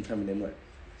he coming this month.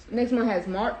 Next month has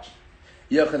March.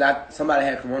 Yeah, because somebody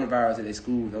had coronavirus at their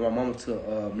school, and my mama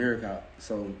took Miracle out.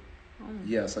 So,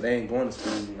 yeah, so they ain't going to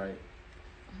school. Like,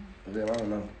 I don't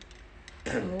know.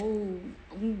 Oh,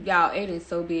 y'all, Aiden's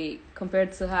so big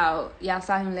compared to how y'all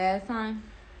saw him last time.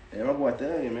 Yeah, my boy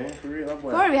thugging, man. For real, my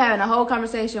boy. Corey be having a whole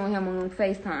conversation with him on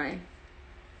FaceTime.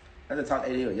 I just talked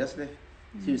to Aiden yesterday.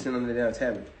 He was sitting on the damn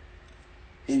tablet.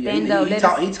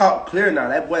 He talk clear now.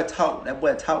 That boy talk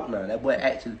now. That boy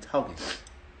actually talking.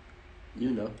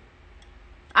 You know.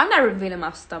 I'm not revealing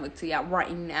my stomach to y'all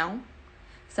right now.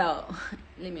 So,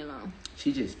 leave me alone.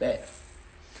 She just fat.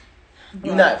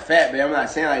 You not fat, babe. I'm not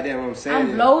saying like that. What I'm saying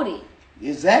I'm bloated.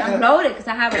 Exactly. I'm bloated because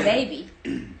I have a baby.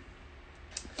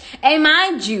 And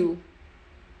mind you,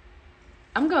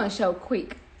 I'm going to show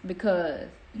quick because...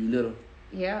 You little.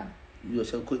 Yeah. You going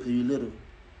to show quick because you little.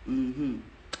 Mm-hmm.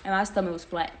 And my stomach was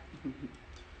flat.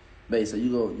 Babe, so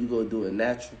you go do it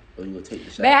natural or you go take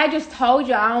the shot? Babe, I just told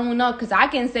you I don't know because I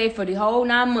can say for the whole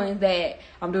 9 months that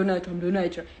I'm doing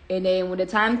natural. And then when the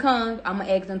time comes, I'm going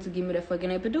to ask them to give me the fucking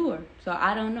epidural. So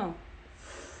I don't know.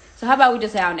 So how about we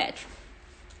just say I'm natural?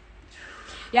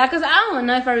 Yeah, because I don't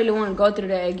know if I really want to go through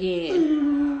that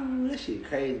again. That shit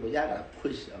crazy, but y'all gotta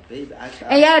push a baby.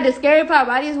 And yeah, the scary part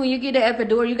about it is when you get the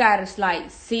epidural, you gotta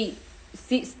like sit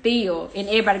still, and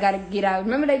everybody gotta get out.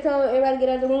 Remember they told everybody to get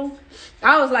out of the room?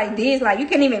 I was like this, like you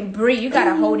can't even breathe. You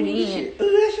gotta hold it in.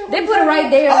 They put it right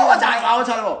there. Oh, I was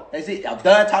talking about. That's it. I'm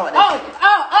done talking. I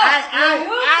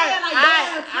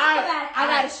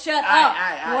gotta shut up.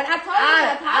 When I told you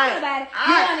to talk about it,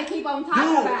 you wanna keep on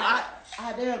talking about it.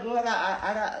 Damn, girl,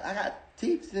 I got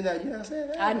teeth in there. You know what I'm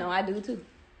saying? I know, I do too.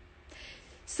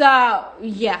 So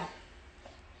yeah,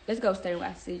 let's go stay and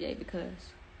watch CJ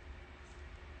because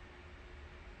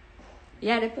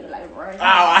they put it like right.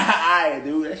 I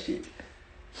do that shit.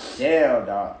 Damn,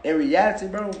 dog. In reality,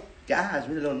 bro, guys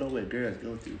really don't know what girls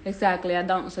go through. Exactly, I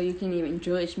don't. So you can't even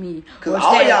judge me. Cause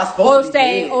all y'all supposed to be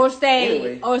dead.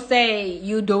 Or say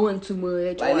you doing too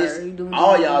much. Like or you doing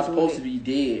all y'all supposed to be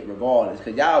dead regardless.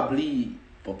 Cause y'all bleed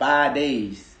for 5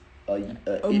 days.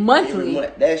 Monthly.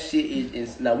 Month. That shit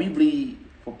is now we bleed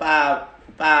for five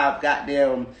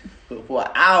goddamn for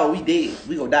an hour. We dead.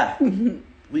 We gonna die.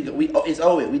 we it's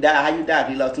over. We die. How you die if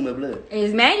you lost too much blood?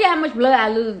 It's imagine how much blood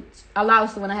I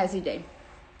lost when I had CJ.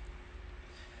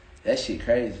 That shit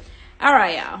crazy. All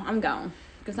right, y'all. I'm gone.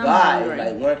 Cause I'm God hungry.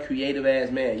 is like one creative ass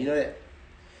man. You know that?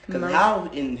 Cause how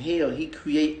in hell he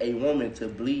create a woman to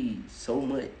bleed so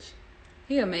much?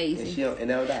 He amazing. And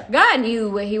they'll die. God knew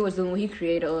what he was doing when he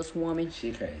created us woman.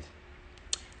 Shit crazy.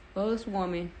 Us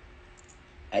woman.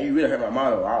 Hey, you really hurt my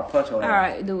mom though. I'll punch her. All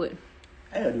right, do it.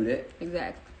 I ain't gonna do that.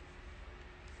 Exactly.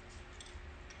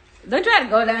 Don't try to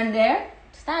go down there.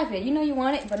 Stop it. You know you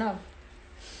want it, but no.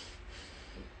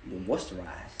 You moisturize.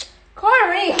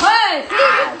 Corey,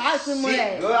 hush.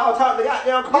 Shit, girl, I was talking to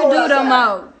goddamn cold. You do the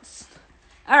most.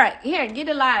 All right, here, get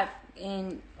it live.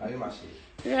 And Oh, here's my shit.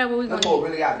 yeah, what we That gonna boy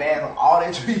really got bad on all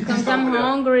that trees. Cause I'm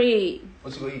hungry.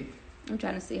 What you gonna eat? I'm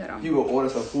trying to see. Hold on. You gonna order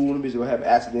some food and bitch gonna have an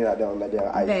accident out there on that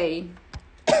damn ice. Babe.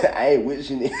 I ain't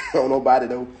wishing it on nobody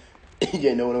though.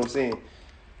 You know what I'm saying?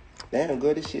 Damn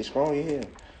good, this shit strong in here.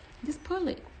 Just pull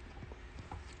it.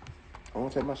 I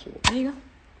wanna take my shit. There you go.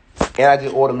 And I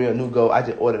just ordered me a new gold. I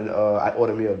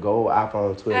ordered me a gold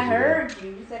iPhone 12. I heard you.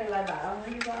 You said it like that. Oh,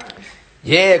 you got.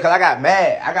 Yeah, cause I got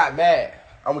mad.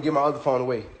 I'm gonna give my other phone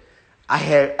away. I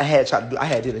had tried to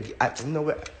do. You know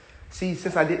what? See,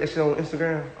 since I did that shit on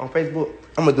Instagram, on Facebook,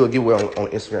 I'm gonna do a giveaway on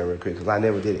Instagram real quick, cause I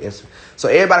never did it Instagram. So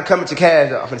everybody come at your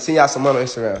cash. I'm gonna send y'all some money on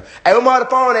Instagram. Hey, where my other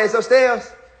phone at? It's upstairs.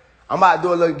 I'm about to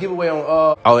do a little giveaway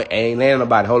on. Oh, it ain't landing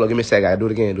nobody. Hold on, give me a second. I do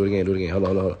it again. Hold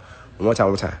on. One more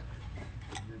time.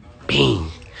 Bing.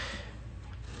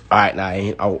 All right,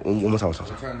 now one more time.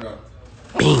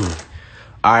 Bing.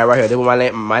 All right, right here. This was my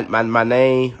name. I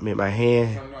mean my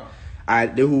hand. All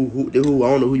right, they who I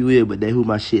don't know who you is, but they who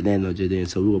my shit name on just then.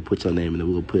 So we will put your name in there.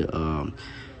 We will put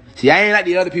See, I ain't like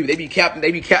the other people. They be capped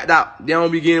out. They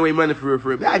don't be getting away money for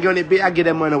real. But I get on that bitch. I get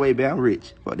that money away, bitch. I'm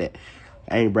rich. Fuck that.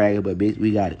 I ain't bragging, but bitch,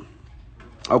 we got it.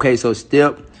 Okay, so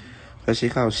step. That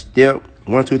shit called step.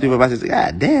 1, 2, 3, 4, 5, 6.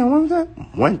 God damn, what was that?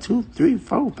 1, 2, 3,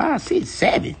 4, 5, 6,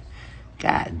 7.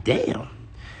 God damn. All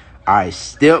right,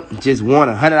 step just won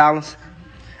 $100.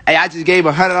 Hey, I just gave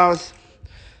 $100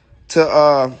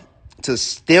 to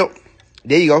Step.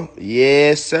 There you go.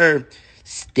 Yes, sir.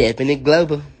 Stephanie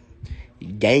Glover.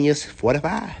 Daniels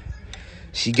 45.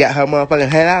 She got her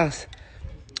motherfucking $100.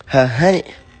 Her 100.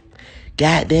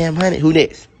 Goddamn 100. Who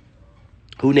next?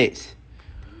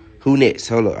 Hold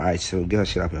up. All right, so get her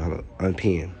shit up here. Hold up.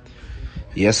 Unpin.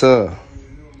 Yes, sir.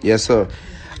 But,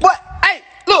 hey,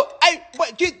 look. Hey,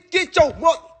 but get your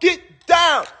get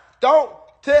down. Don't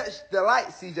touch the light,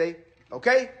 CJ.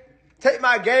 Okay? Take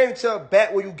my game to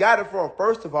back where you got it from.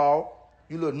 First of all,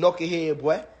 you little knucklehead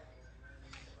boy.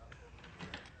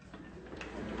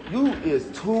 You is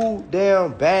too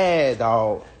damn bad,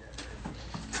 dog.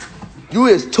 You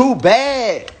is too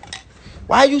bad.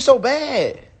 Why you so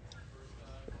bad?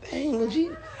 Dang,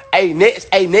 legit. Hey, next,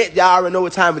 y'all already know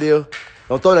what time it is.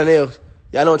 Don't throw nothing else.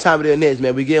 Y'all know what time it is next,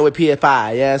 man. We getting with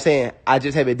PS5. You know what I'm saying? I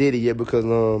just haven't did it yet because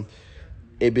I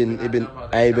ain't been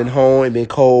home, it been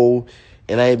cold,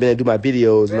 and I ain't been able to do my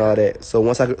videos and all that. So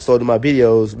once I start doing my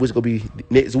videos, which gonna be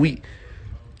next week,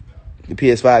 the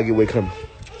PS5 giveaway coming.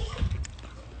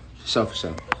 For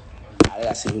sure. I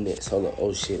gotta see who next. Hold on.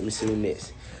 Oh shit, let me see who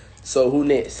next. So who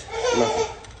next? Nothing.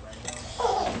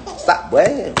 Stop,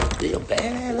 boy. You're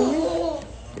bad, man. You're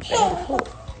bad as fuck.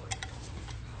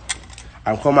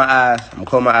 I'm close my eyes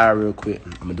real quick.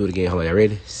 I'm gonna do it again. Hold on, y'all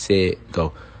ready? Set,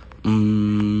 go.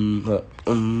 Bitch,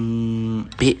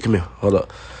 come here. Hold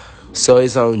up. So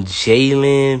it's on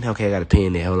Jalen. Okay, I got a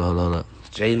pen there. Hold up.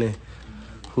 Jalen.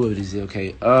 Who is it?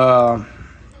 Okay.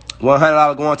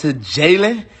 $100 going to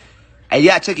Jalen. Hey,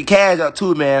 y'all check your cash out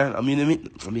too, man. I mean,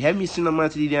 have me send no money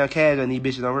to these damn cash on these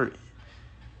bitches don't work.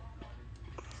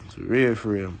 It's for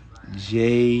real.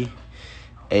 JAYLEN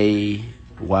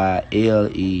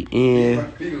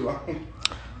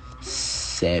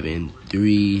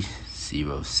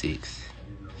 7306.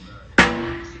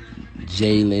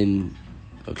 Jalen.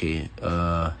 Okay.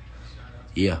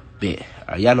 Yeah, bet.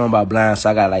 Y'all know I'm about blind, so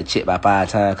I gotta like check by 5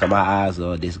 times because my eyes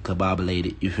are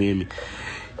discombobulated. You feel me?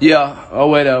 Yeah, or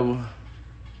whatever.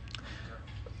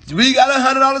 We got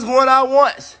 $100 going out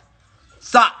once.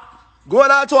 Stop.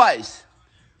 Going out twice.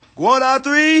 Going out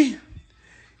 3.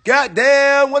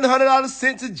 Goddamn, $100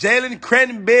 sent to Jalen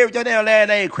Cranberry. Your damn last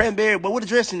name, Cranberry. But what the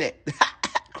dressing that?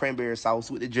 Cranberry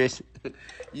sauce with the dressing.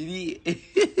 You need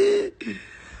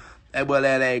that boy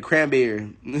last name,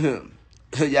 Cranberry. Y'all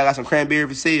got some cranberry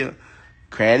for sale.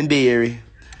 Cranberry.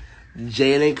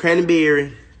 Jalen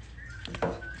Cranberry.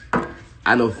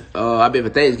 I know, I bet for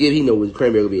Thanksgiving, he know where the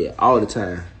cranberry will be at all the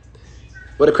time.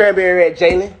 Where the cranberry at,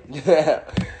 Jalen?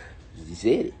 He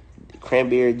said it. The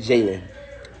cranberry Jalen.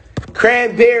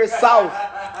 Cranberry sauce.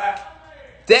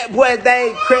 That boy's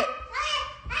name,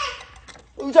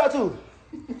 Who you talk to?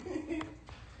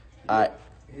 All right.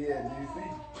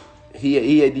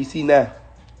 He at DC now.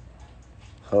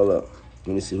 Hold up.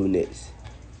 Let me see who next.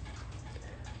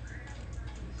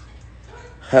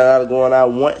 $100 going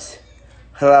out once.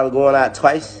 $100 going out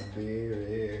twice.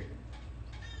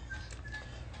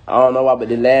 I don't know why, but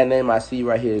the last name I see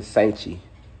right here is Sanchi.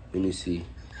 Let me see.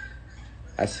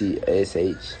 I see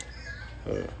SH.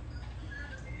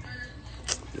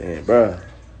 Man, bro.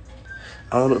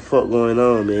 I don't know what the fuck going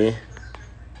on, man.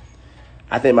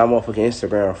 I think my motherfucking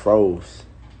Instagram froze.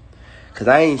 Cause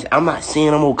I'm not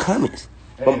seeing no more comments.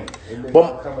 Hey,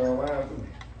 Boom. coming around too.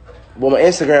 But my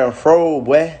Instagram froze,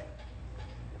 boy.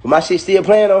 But my shit still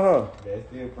playing though, huh? They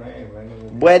still playing,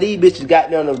 man. Boy, these bitches got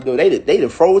down the they done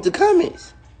froze the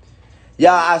comments.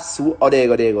 Y'all, I swear. Oh, there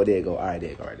you go. All right, there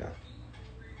you go right now.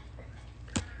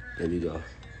 There we go.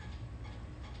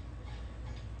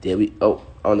 There we. Oh,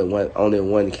 only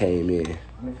one came in.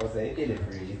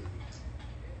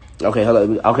 Okay, hold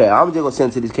on. Okay, I'm just gonna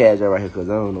send it to this cash right here because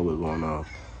I don't know what's going on.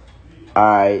 All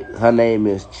right, her name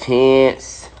is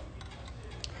Chance.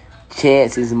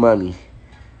 Chance's mommy.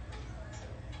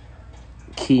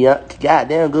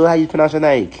 Goddamn good. How you pronounce your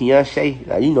name? Shay.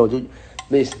 Now, you know, dude.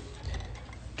 Listen.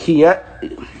 Shay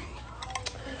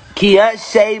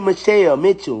Michelle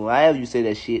Mitchell. However you say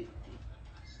that shit.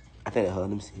 I think that's her.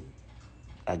 Let me see.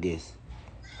 I guess.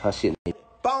 Her shit name.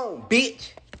 Boom,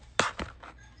 bitch.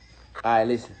 Alright,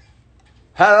 listen.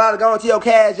 $100 going to your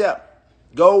cash up.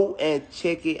 Go and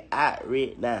check it out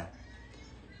right now.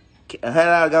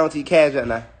 $100 going to your cash up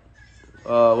now.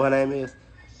 What her name is?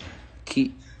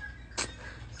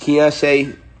 Keon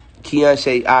Shay.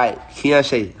 Alright, Keon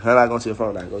Shay. $100 going to your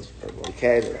phone now. Go to your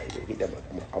cash up. Get that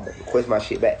money. I'm going to request my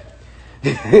shit back.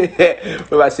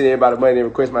 What about sending everybody money and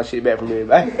request my shit back from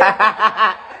everybody?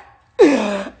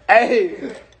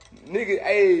 Hey.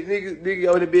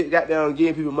 Nigga on the bitch got down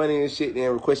giving people money and shit, then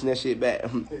requesting that shit back.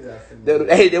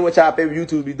 Hey, that's what y'all favorite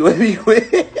YouTube be doing.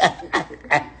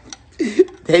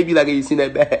 They be like, hey, you seen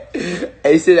that back?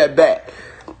 Hey, you see that back?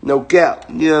 No cap.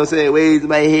 You know what I'm saying? Waves in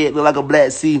my head look like a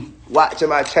black sea. Watching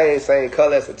my chain, same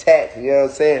color as a tax. You know what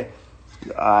I'm saying?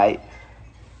 Alright.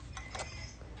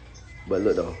 But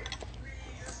look though.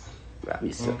 I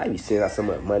be sending out so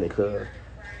much money, cuz.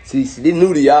 See, they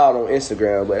new to y'all on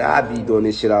Instagram, but I be doing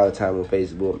this shit all the time on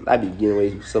Facebook. I be giving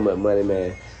away so much money,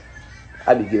 man.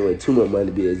 I be giving away too much money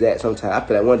to be exact. Sometimes I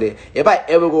feel like one day, if I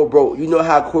ever go broke, you know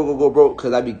how Corey go broke?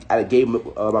 Because I gave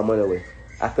my money away.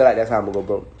 I feel like that's how I'm gonna go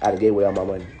broke. I gave away all my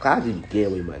money. Cause I just be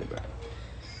giving away money, bro.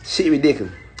 Shit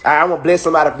ridiculous. All right, I'm gonna bless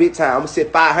somebody big time. I'm gonna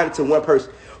send $500 to one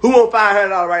person. Who want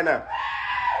 $500 right now?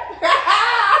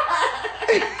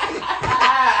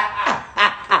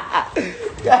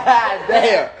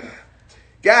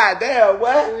 God damn,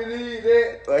 what? We need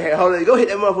that. Okay, hold on. Go hit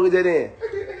that motherfucker just in.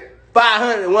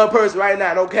 500, one person right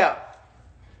now, no cap.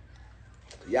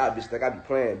 Y'all bitch think I be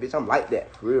playing. Bitch, I'm like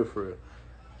that. For real.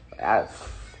 God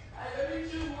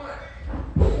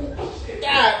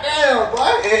damn,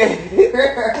 boy.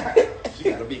 She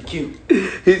gotta be cute.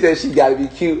 He said she gotta be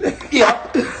cute. Yeah.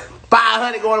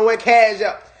 500 going to one cash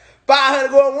up.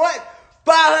 500 going once.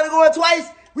 500 going twice.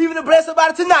 We even bless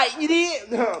somebody tonight. You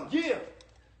did? Yeah.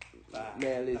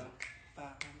 Man, listen.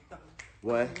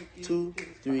 1, 2,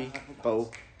 3, 4,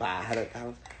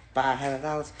 $500.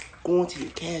 $500 going to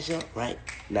your cash up right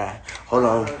now. Hold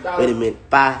on. Wait a minute.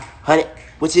 500.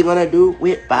 What you gonna do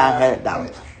with $500?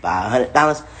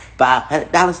 $500.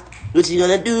 $500. What you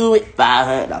gonna do with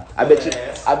 $500? I bet you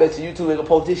YouTube ain't gonna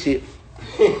post this shit.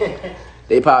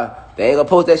 They ain't gonna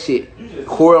post that shit.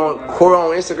 Corey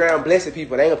on Instagram blessing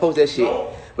people. They ain't gonna post that shit.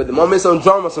 But the moment some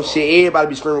drama, some shit, everybody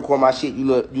be screaming record my shit. You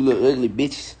look ugly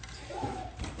bitches.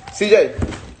 CJ.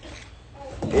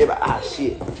 Everybody,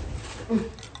 shit.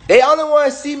 They only want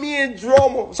to see me in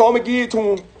drama, so I'm gonna give it to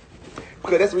them.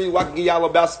 Because that's the reason why I can give y'all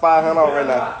about $500 right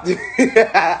now.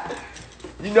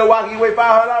 You know why I can give away $500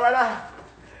 right now?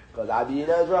 Because I be in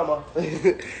that drama.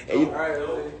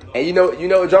 and you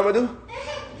know what drama do?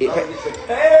 Hey,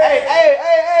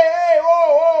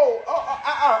 whoa,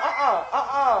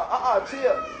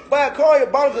 chill. Boy, call your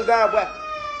bunkers down, boy.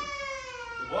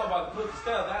 What about to put the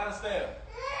step down the step?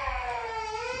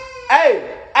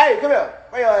 Hey, come here.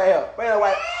 Bring your here. Bring your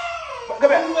white. Come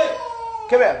here.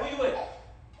 Come here. Where you at?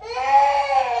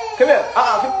 Come here.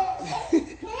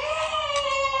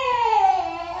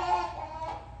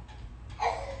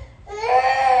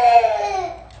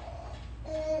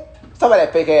 Some of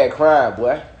that fake ass crime,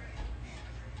 boy.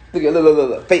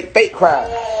 Look. Fake crime.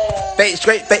 Fake,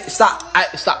 straight, fake. Stop.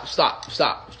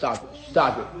 Stop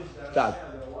it.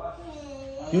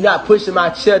 You're not pushing my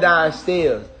chair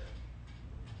downstairs.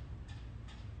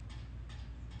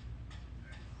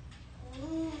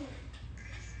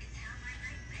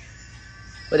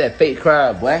 What that fake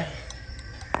crime, boy?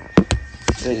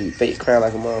 Nigga, fake crime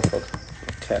like a motherfucker.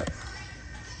 Cap.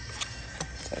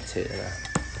 I tell you that.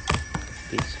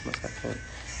 Bitch, what's that for?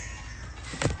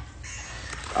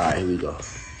 Alright, here we go.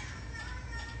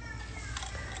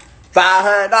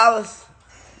 $500.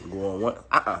 Going one.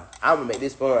 I'm gonna make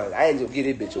this fun. I ain't gonna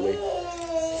get this bitch away.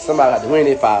 Somebody got to win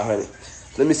that 500.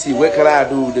 Let me see what can I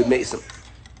do to make some.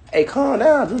 Hey, calm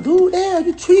down, dude. Damn,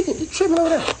 you tripping over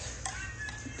there.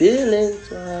 Feeling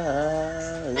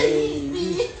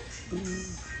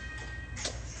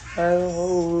I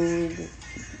hold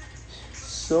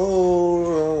so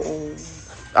wrong.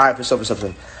 All right, for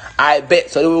sure. I bet.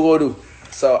 So then we're gonna do.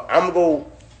 So I'm gonna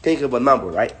think of a number,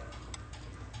 right?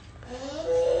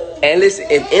 And listen,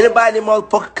 if anybody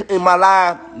motherfucker in my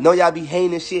life know y'all be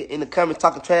hating and shit in the comments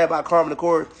talking trash about Carmen and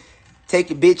Corey, take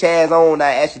your bitch ass on now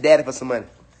and ask your daddy for some money.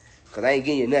 Cause I ain't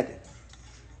getting you nothing.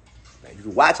 Like, you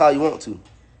can watch all you want to,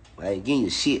 but I ain't getting you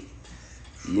shit.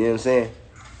 You know what I'm saying?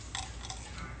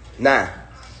 Nah.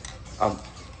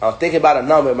 I'm thinking about a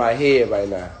number in my head right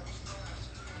now.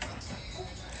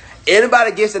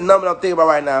 Anybody gets the number I'm thinking about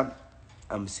right now,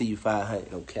 I'm gonna see you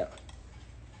 500, no cap.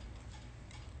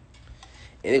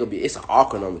 And it's an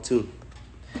awkward number too.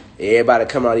 Everybody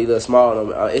come out these little small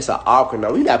numbers. It's an awkward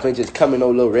number. You not finna just come in no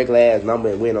little regular ass number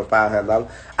and win on $500.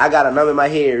 I got a number in my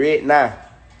head right now.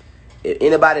 If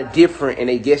anybody different and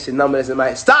they guess the number that's in my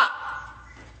head, stop.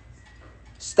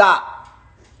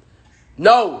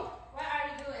 No. What are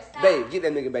you doing? Stop. Babe, get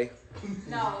that nigga, babe.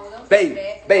 No, don't Babe, do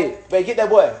that. babe, get that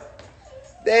boy.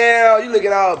 Damn, you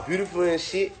looking all beautiful and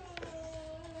shit.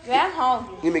 Yeah, I'm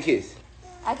hungry. Give me a kiss.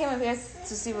 I came up here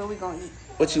to see what we gonna eat.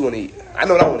 What you want to eat? I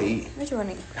know what I want to eat. What you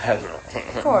wanna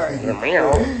eat? Corey.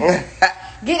 Meow.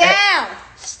 Get down!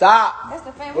 Stop. That's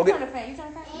the fan. Go Who get- turn the fan? You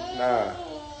turn the fan? Nah.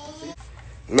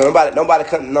 No, nobody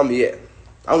cut the number yet.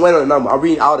 I'm waiting on the number. I'm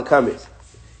reading all the comments.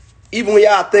 Even when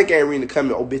y'all think I ain't reading the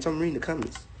comments. Oh, bitch, I'm reading the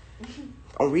comments.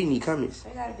 I'm reading these comments.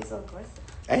 You gotta be so aggressive.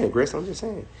 I ain't aggressive. I'm just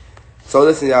saying. So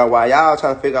listen, y'all. While y'all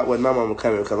trying to figure out what number I'm gonna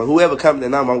come in, because whoever comes the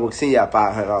number, I'm gonna send y'all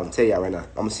 $500. I'm gonna tell y'all right now.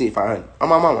 I'm gonna send you $500. On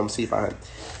my mom, I'm gonna send you $500.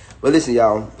 But listen,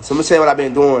 y'all. So I'm gonna tell you what I've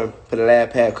been doing for the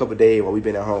last past couple days while we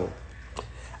been at home.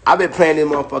 I've been playing this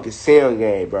motherfucking sound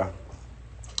game, bro.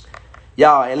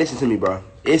 Y'all, and listen to me, bro.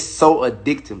 It's so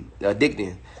addicting.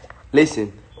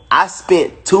 Listen, I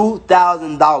spent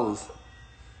 $2,000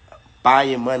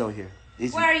 buying money on here.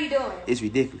 What are you doing? It's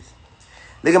ridiculous.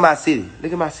 Look at my city.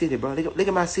 Bro. Look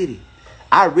at my city.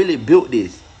 I really built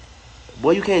this.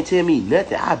 Boy, you can't tell me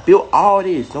nothing. I built all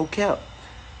this. No cap.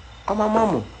 On my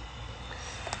mama.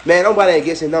 Man, nobody ain't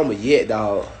guessing number yet,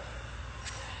 dog.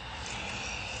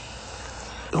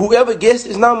 Whoever gets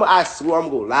this number, I swear I'm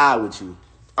gonna lie with you.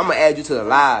 I'm gonna add you to the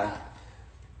live.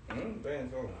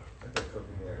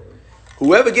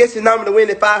 Whoever gets the number to win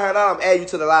the $500, I'm add you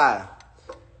to the live.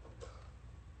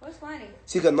 What's funny?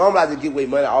 See, cause normally I just give away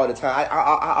money all the time.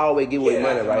 I always give away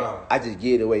money, right? I just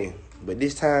give it away. But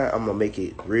this time, I'm gonna make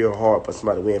it real hard for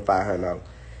somebody to win $500.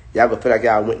 Y'all gonna feel like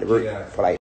y'all went to work for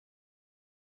like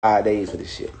 5 days for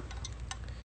this shit.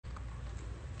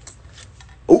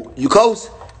 Ooh, you close?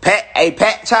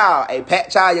 Pat Child,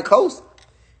 you close?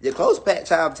 You close, Pat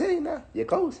Child, I'm telling you now. You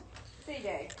close.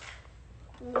 CJ.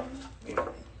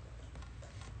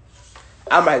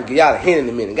 I might give y'all a hint in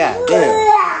a minute. God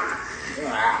damn.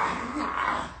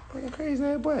 Fucking crazy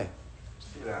ass boy.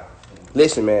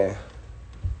 Listen, man.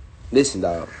 Listen,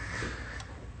 dog.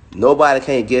 Nobody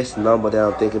can't guess the number that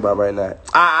I'm thinking about right now.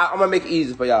 I'm gonna make it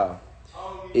easy for y'all.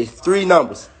 It's 3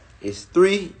 numbers. It's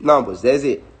 3 numbers. That's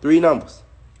it. 3 numbers.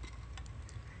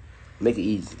 Make it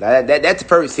easy. Now, that's the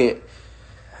first hint.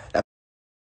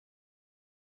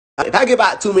 If I give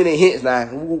out too many hints now,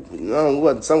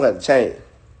 something got to change.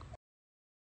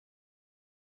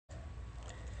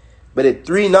 But it's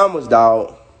 3 numbers,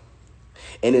 dog.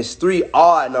 And it's 3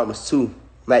 odd numbers too.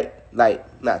 Like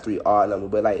not 3 odd numbers,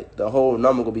 but like the whole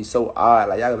number gonna be so odd.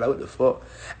 Like y'all gonna be like, what the fuck?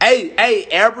 Hey,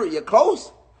 Amber, you're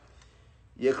close.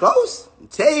 You're close. I'm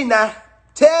telling you now.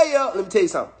 Let me tell you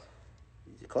something.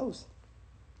 You're close.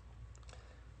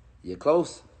 You're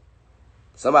close.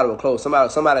 Somebody was close.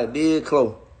 Somebody did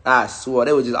close. I swear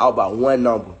they were just all about 1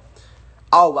 number.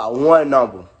 All about 1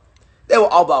 number. They were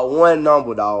all about 1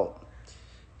 number, dog.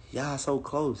 Y'all so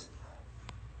close.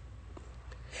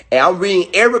 And I'm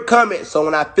reading every comment, so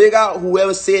when I figure out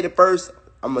whoever said it first,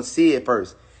 I'm going to see it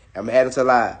first. I'm going to add it to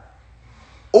live.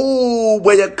 Ooh,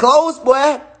 but you're close,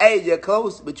 boy. Hey, you're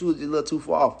close, but you was just a little too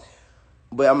far off.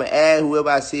 But I'm going to add whoever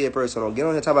I said it first. So don't get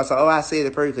on here talking about something. Oh, I said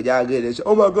it first because y'all good at it.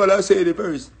 Oh, my God, I said it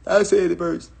first.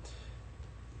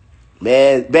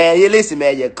 Man, you listen,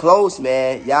 man. You're close,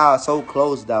 man. Y'all so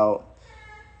close, dog.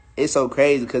 It's so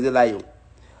crazy because it's like,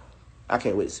 I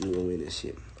can't wait to see who will win this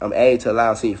shit. I'm adding to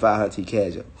allow see 500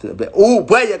 Cashapp. Ooh,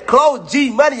 boy, you're close. G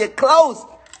Money, you're close.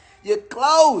 You're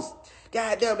close.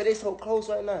 God damn, but they so close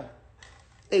right now.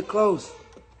 They close.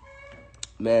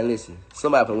 Man, listen.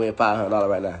 Somebody can win $500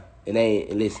 right now. And they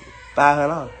ain't, listen,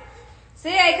 $500.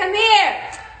 CJ, come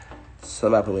here.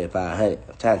 Somebody can win $500.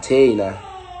 I'm trying to tell you now.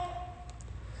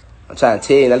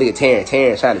 Now look at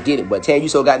Terrence trying to get it. But Terrence, you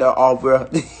so goddamn off, bro.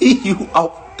 You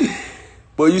off.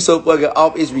 Boy, you so fucking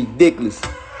off. It's ridiculous.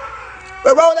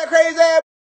 But roll that crazy ass.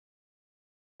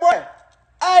 Boy,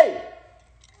 hey.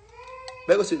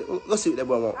 Baby, go see what that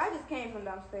boy want. I just came from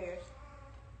downstairs.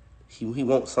 He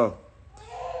wants some.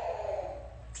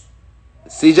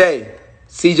 CJ.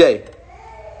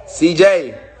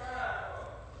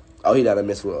 Oh, he down to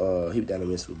mess with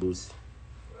Boosie.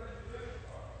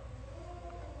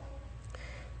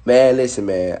 Man, listen,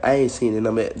 man. I ain't seen it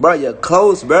no man. Bro, you're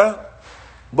close, bro.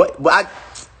 But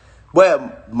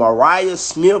Mariah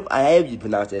Smith, I have you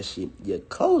pronounce that shit. You're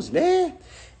close, man.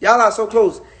 Y'all are so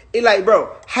close. It like,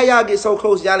 bro, how y'all get so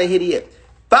close? Y'all ain't hit it yet.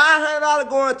 $500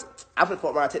 going to, I'm finna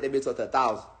fuck around and take that bitch up to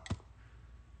 1,000.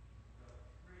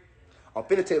 I'm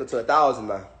finna take it to 1,000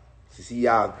 now. See,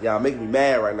 y'all making me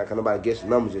mad right now because nobody gets the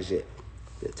numbers just yet.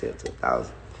 Finna take it to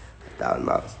 1,000.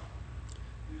 $1,000.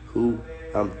 Who?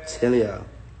 I'm telling y'all.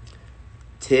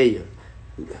 Tell you.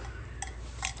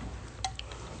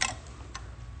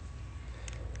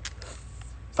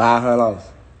 $500.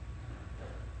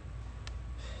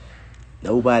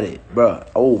 Nobody, bro.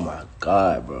 Oh my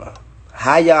God, bro.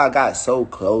 How y'all got so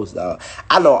close, dog?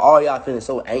 I know all y'all feeling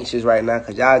so anxious right now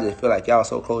because y'all just feel like y'all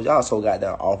so close. Y'all so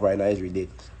goddamn off right now. It's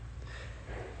ridiculous.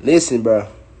 Listen, bro.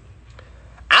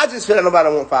 I just feel like nobody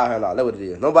want $500. That's what it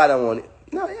is. Nobody don't want it.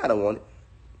 No, y'all don't want it.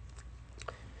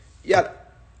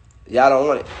 Y'all don't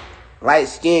want it. Light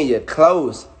skin, you're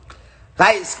close.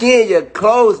 Light skin, you're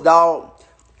close, dog.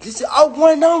 Just off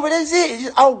one number. That's it.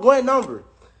 Just off one number.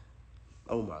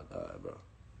 Oh my God, bro.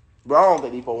 Bro, I don't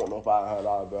think these folks want no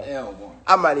 $500, bro. Hell no.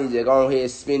 I might need you to go ahead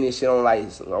and spend this shit on like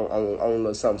on a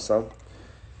little something.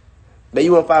 But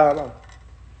you want $500?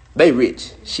 They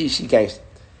rich. She gangster.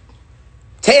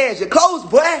 Terrence, you're close,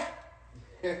 boy.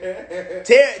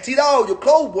 T-Dog, you're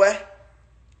close, boy.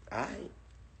 Alright.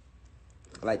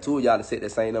 Like two of y'all to set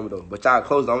that same number though. But y'all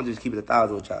close, I'm just keep it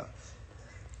 1,000 with y'all.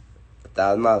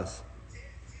 $1,000.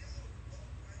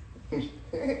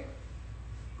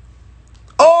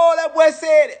 Oh, that boy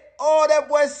said it. Hold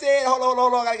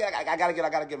on. I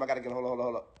gotta get him.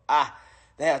 Hold on. Ah,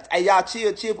 damn. Hey, y'all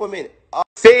chill for a minute.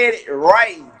 Said it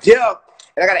right, Jeff.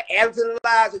 And I gotta add him to the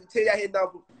live so you tell y'all his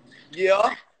number.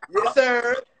 Yeah. Yes,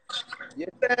 sir.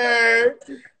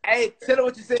 Hey, tell him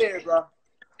what you said, bro.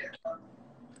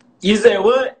 You said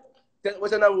what?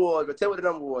 What's your number was, bro? Tell me what the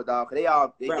number was, dog. Cause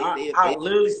I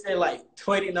literally said like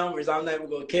 20 numbers. I'm not even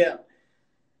gonna care.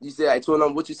 You said like 2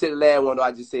 numbers. What you said the last one, though?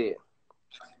 I just said.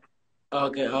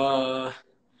 Okay. The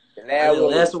The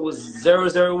last one was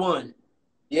 001.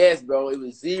 Yes, bro. It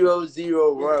was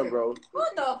 001, bro.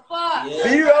 What the fuck?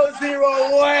 Yeah.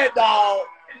 001, dog.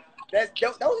 That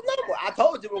was the number. I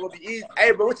told you it was gonna be easy.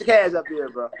 Hey, bro, what's your cash up here,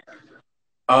 bro?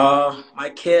 My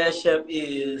Cashapp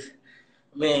is,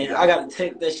 man, I gotta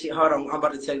take that shit. Hold on, I'm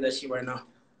about to take that shit right now.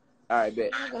 All right,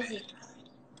 bet.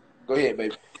 Go ahead,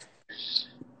 baby.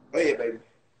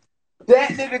 That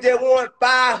nigga just won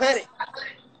 500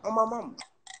 on my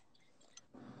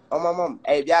mama.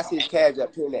 Hey, if y'all see his cash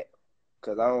up, pin that.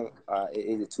 Cause I don't.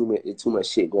 It's too much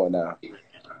shit going on.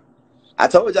 I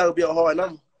told y'all it'd be a hard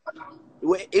number.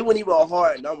 It wasn't even a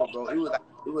hard number, bro. It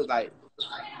was like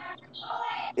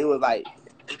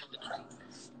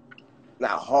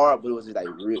not hard, but it was just like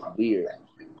real weird.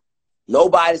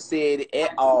 Nobody said it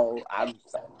at all. I'm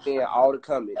saying all the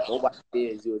comments. Nobody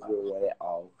said 001 at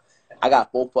all. I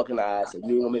got 4 fucking eyes, so you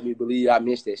ain't gonna make me believe I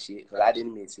missed that shit, because I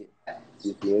didn't miss it.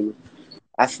 You feel me?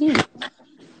 I seen it.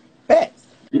 Facts.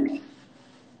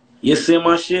 You see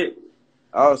my shit?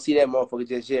 I don't see that motherfucker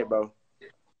just yet, bro.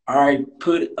 All right,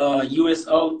 put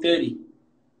USO 30.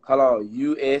 Hold on,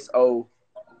 USO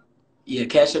Yeah,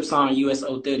 Cashapp sign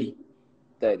USO 30.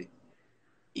 30.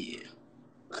 Yeah.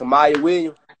 Kamaya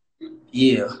Williams.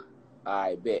 Yeah.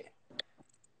 Alright, bet.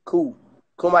 Cool.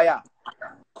 Kumbaya.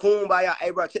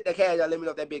 Hey, bro, check that cash out. Let me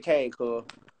know if that bitch came, cuz.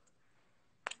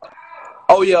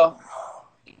 Oh, yeah.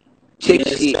 Check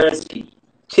shit.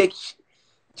 Check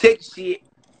shit.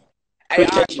 Hey,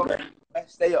 Appreciate you, bro.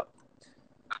 Stay up.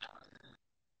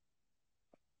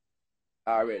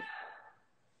 Already.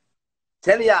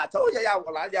 Telling y'all, I told y'all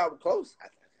a lot of y'all were close.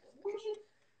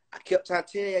 I kept trying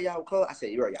to tell y'all were close. I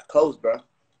said, y'all close, bro.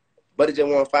 But it just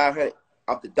won 500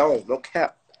 off the dome. No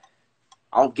cap.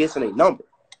 I'm guessing a number.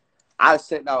 I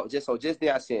sent out, just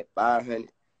then I sent 500,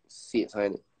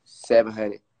 600,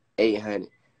 700, 800,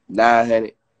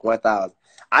 900, 1,000.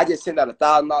 I just sent out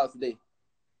 $1,000 today.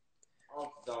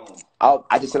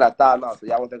 I just sent out $1,000, so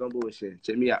y'all want that on bullshit.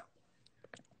 Check me out.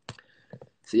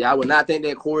 So y'all would not think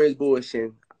that Corey is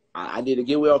bullshit. I did a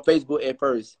giveaway on Facebook at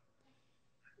first.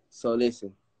 So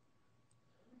listen.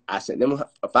 I sent them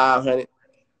 500.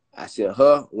 I sent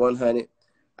her 100.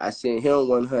 I sent him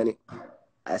 100.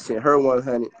 I sent her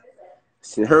 100.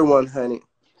 Sent her 100.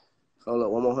 Hold up,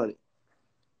 one more 100.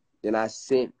 Then I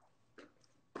sent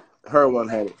Her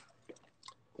 100.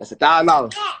 That's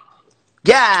 $1,000.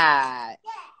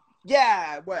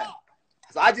 Yeah, boy.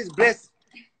 So I just blessed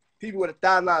people with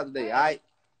 $1,000 today. All right,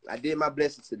 I did my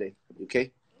blessings today.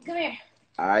 Okay. Come here.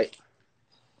 All right.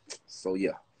 So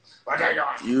yeah,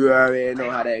 you already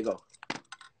know how that go.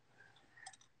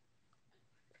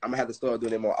 I'm gonna have to start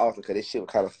doing it more often because this shit was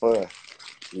kind of fun.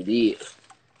 You did.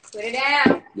 Put it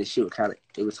down. This shit was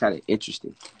kind of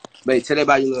interesting. Babe, tell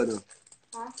everybody you love them.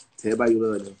 Huh? Tell everybody you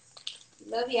love them.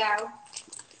 Love y'all.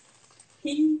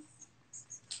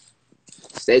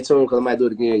 Stay tuned because I might do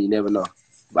it again. You never know.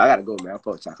 But I gotta go, man. I'm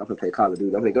fuck y'all. I'm gonna play Call of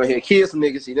Duty. I'm gonna go ahead and kill some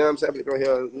niggas. You know what I'm saying? I'm gonna go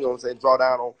ahead, you know what I'm saying, draw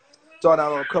down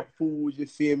on a couple fools. You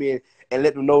feel me? And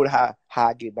let them know how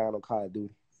I get down on Call of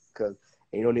Duty. Cause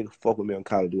ain't no nigga fuck with me on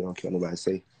Call of Duty. I don't care what nobody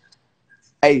say.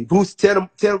 Hey, Boost, tell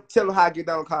them how I get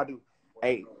down on Call of Duty.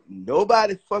 Ain't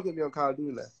nobody fuck with me on Call of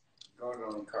Duty now. Going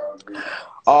on Call of Duty.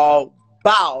 Oh,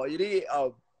 bow. You did?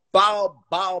 Bow.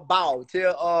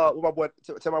 Tell what my boy.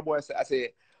 Tell my boy. I said,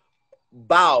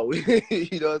 bow.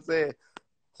 You know what I'm saying?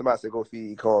 Somebody said go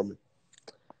feed Carmen.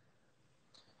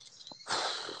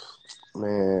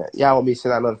 Man, y'all want me to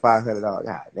send out another $500?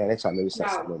 God damn, they trying to let me send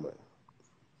some more money.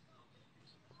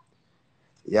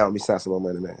 Y'all want me to send some more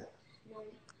money, man?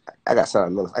 I got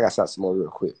some more real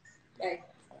quick. Okay.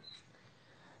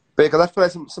 Because I feel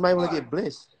like somebody want to get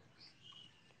blessed.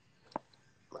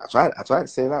 I tried to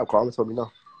send it out. Carmen told me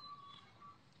no.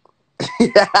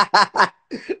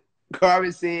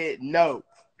 Carmen said no.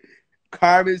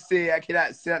 Carmen said I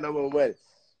cannot send no more money.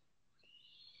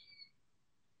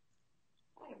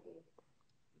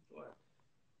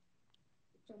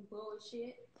 Some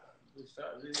bullshit.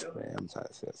 Man, I'm trying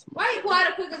to send some. Why you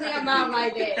quiet the cookies in your mouth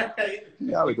like that?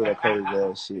 Y'all be doing that crazy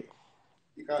ass shit.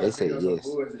 They say yes.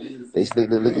 They say,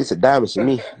 look, it's a diamond to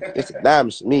me. It's a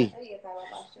diamond to me.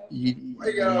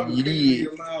 You did.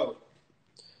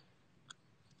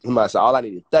 Somebody said all I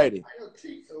need is 30.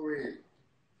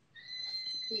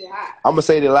 I'm gonna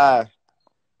say it live.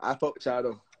 I fuck with y'all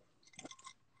though.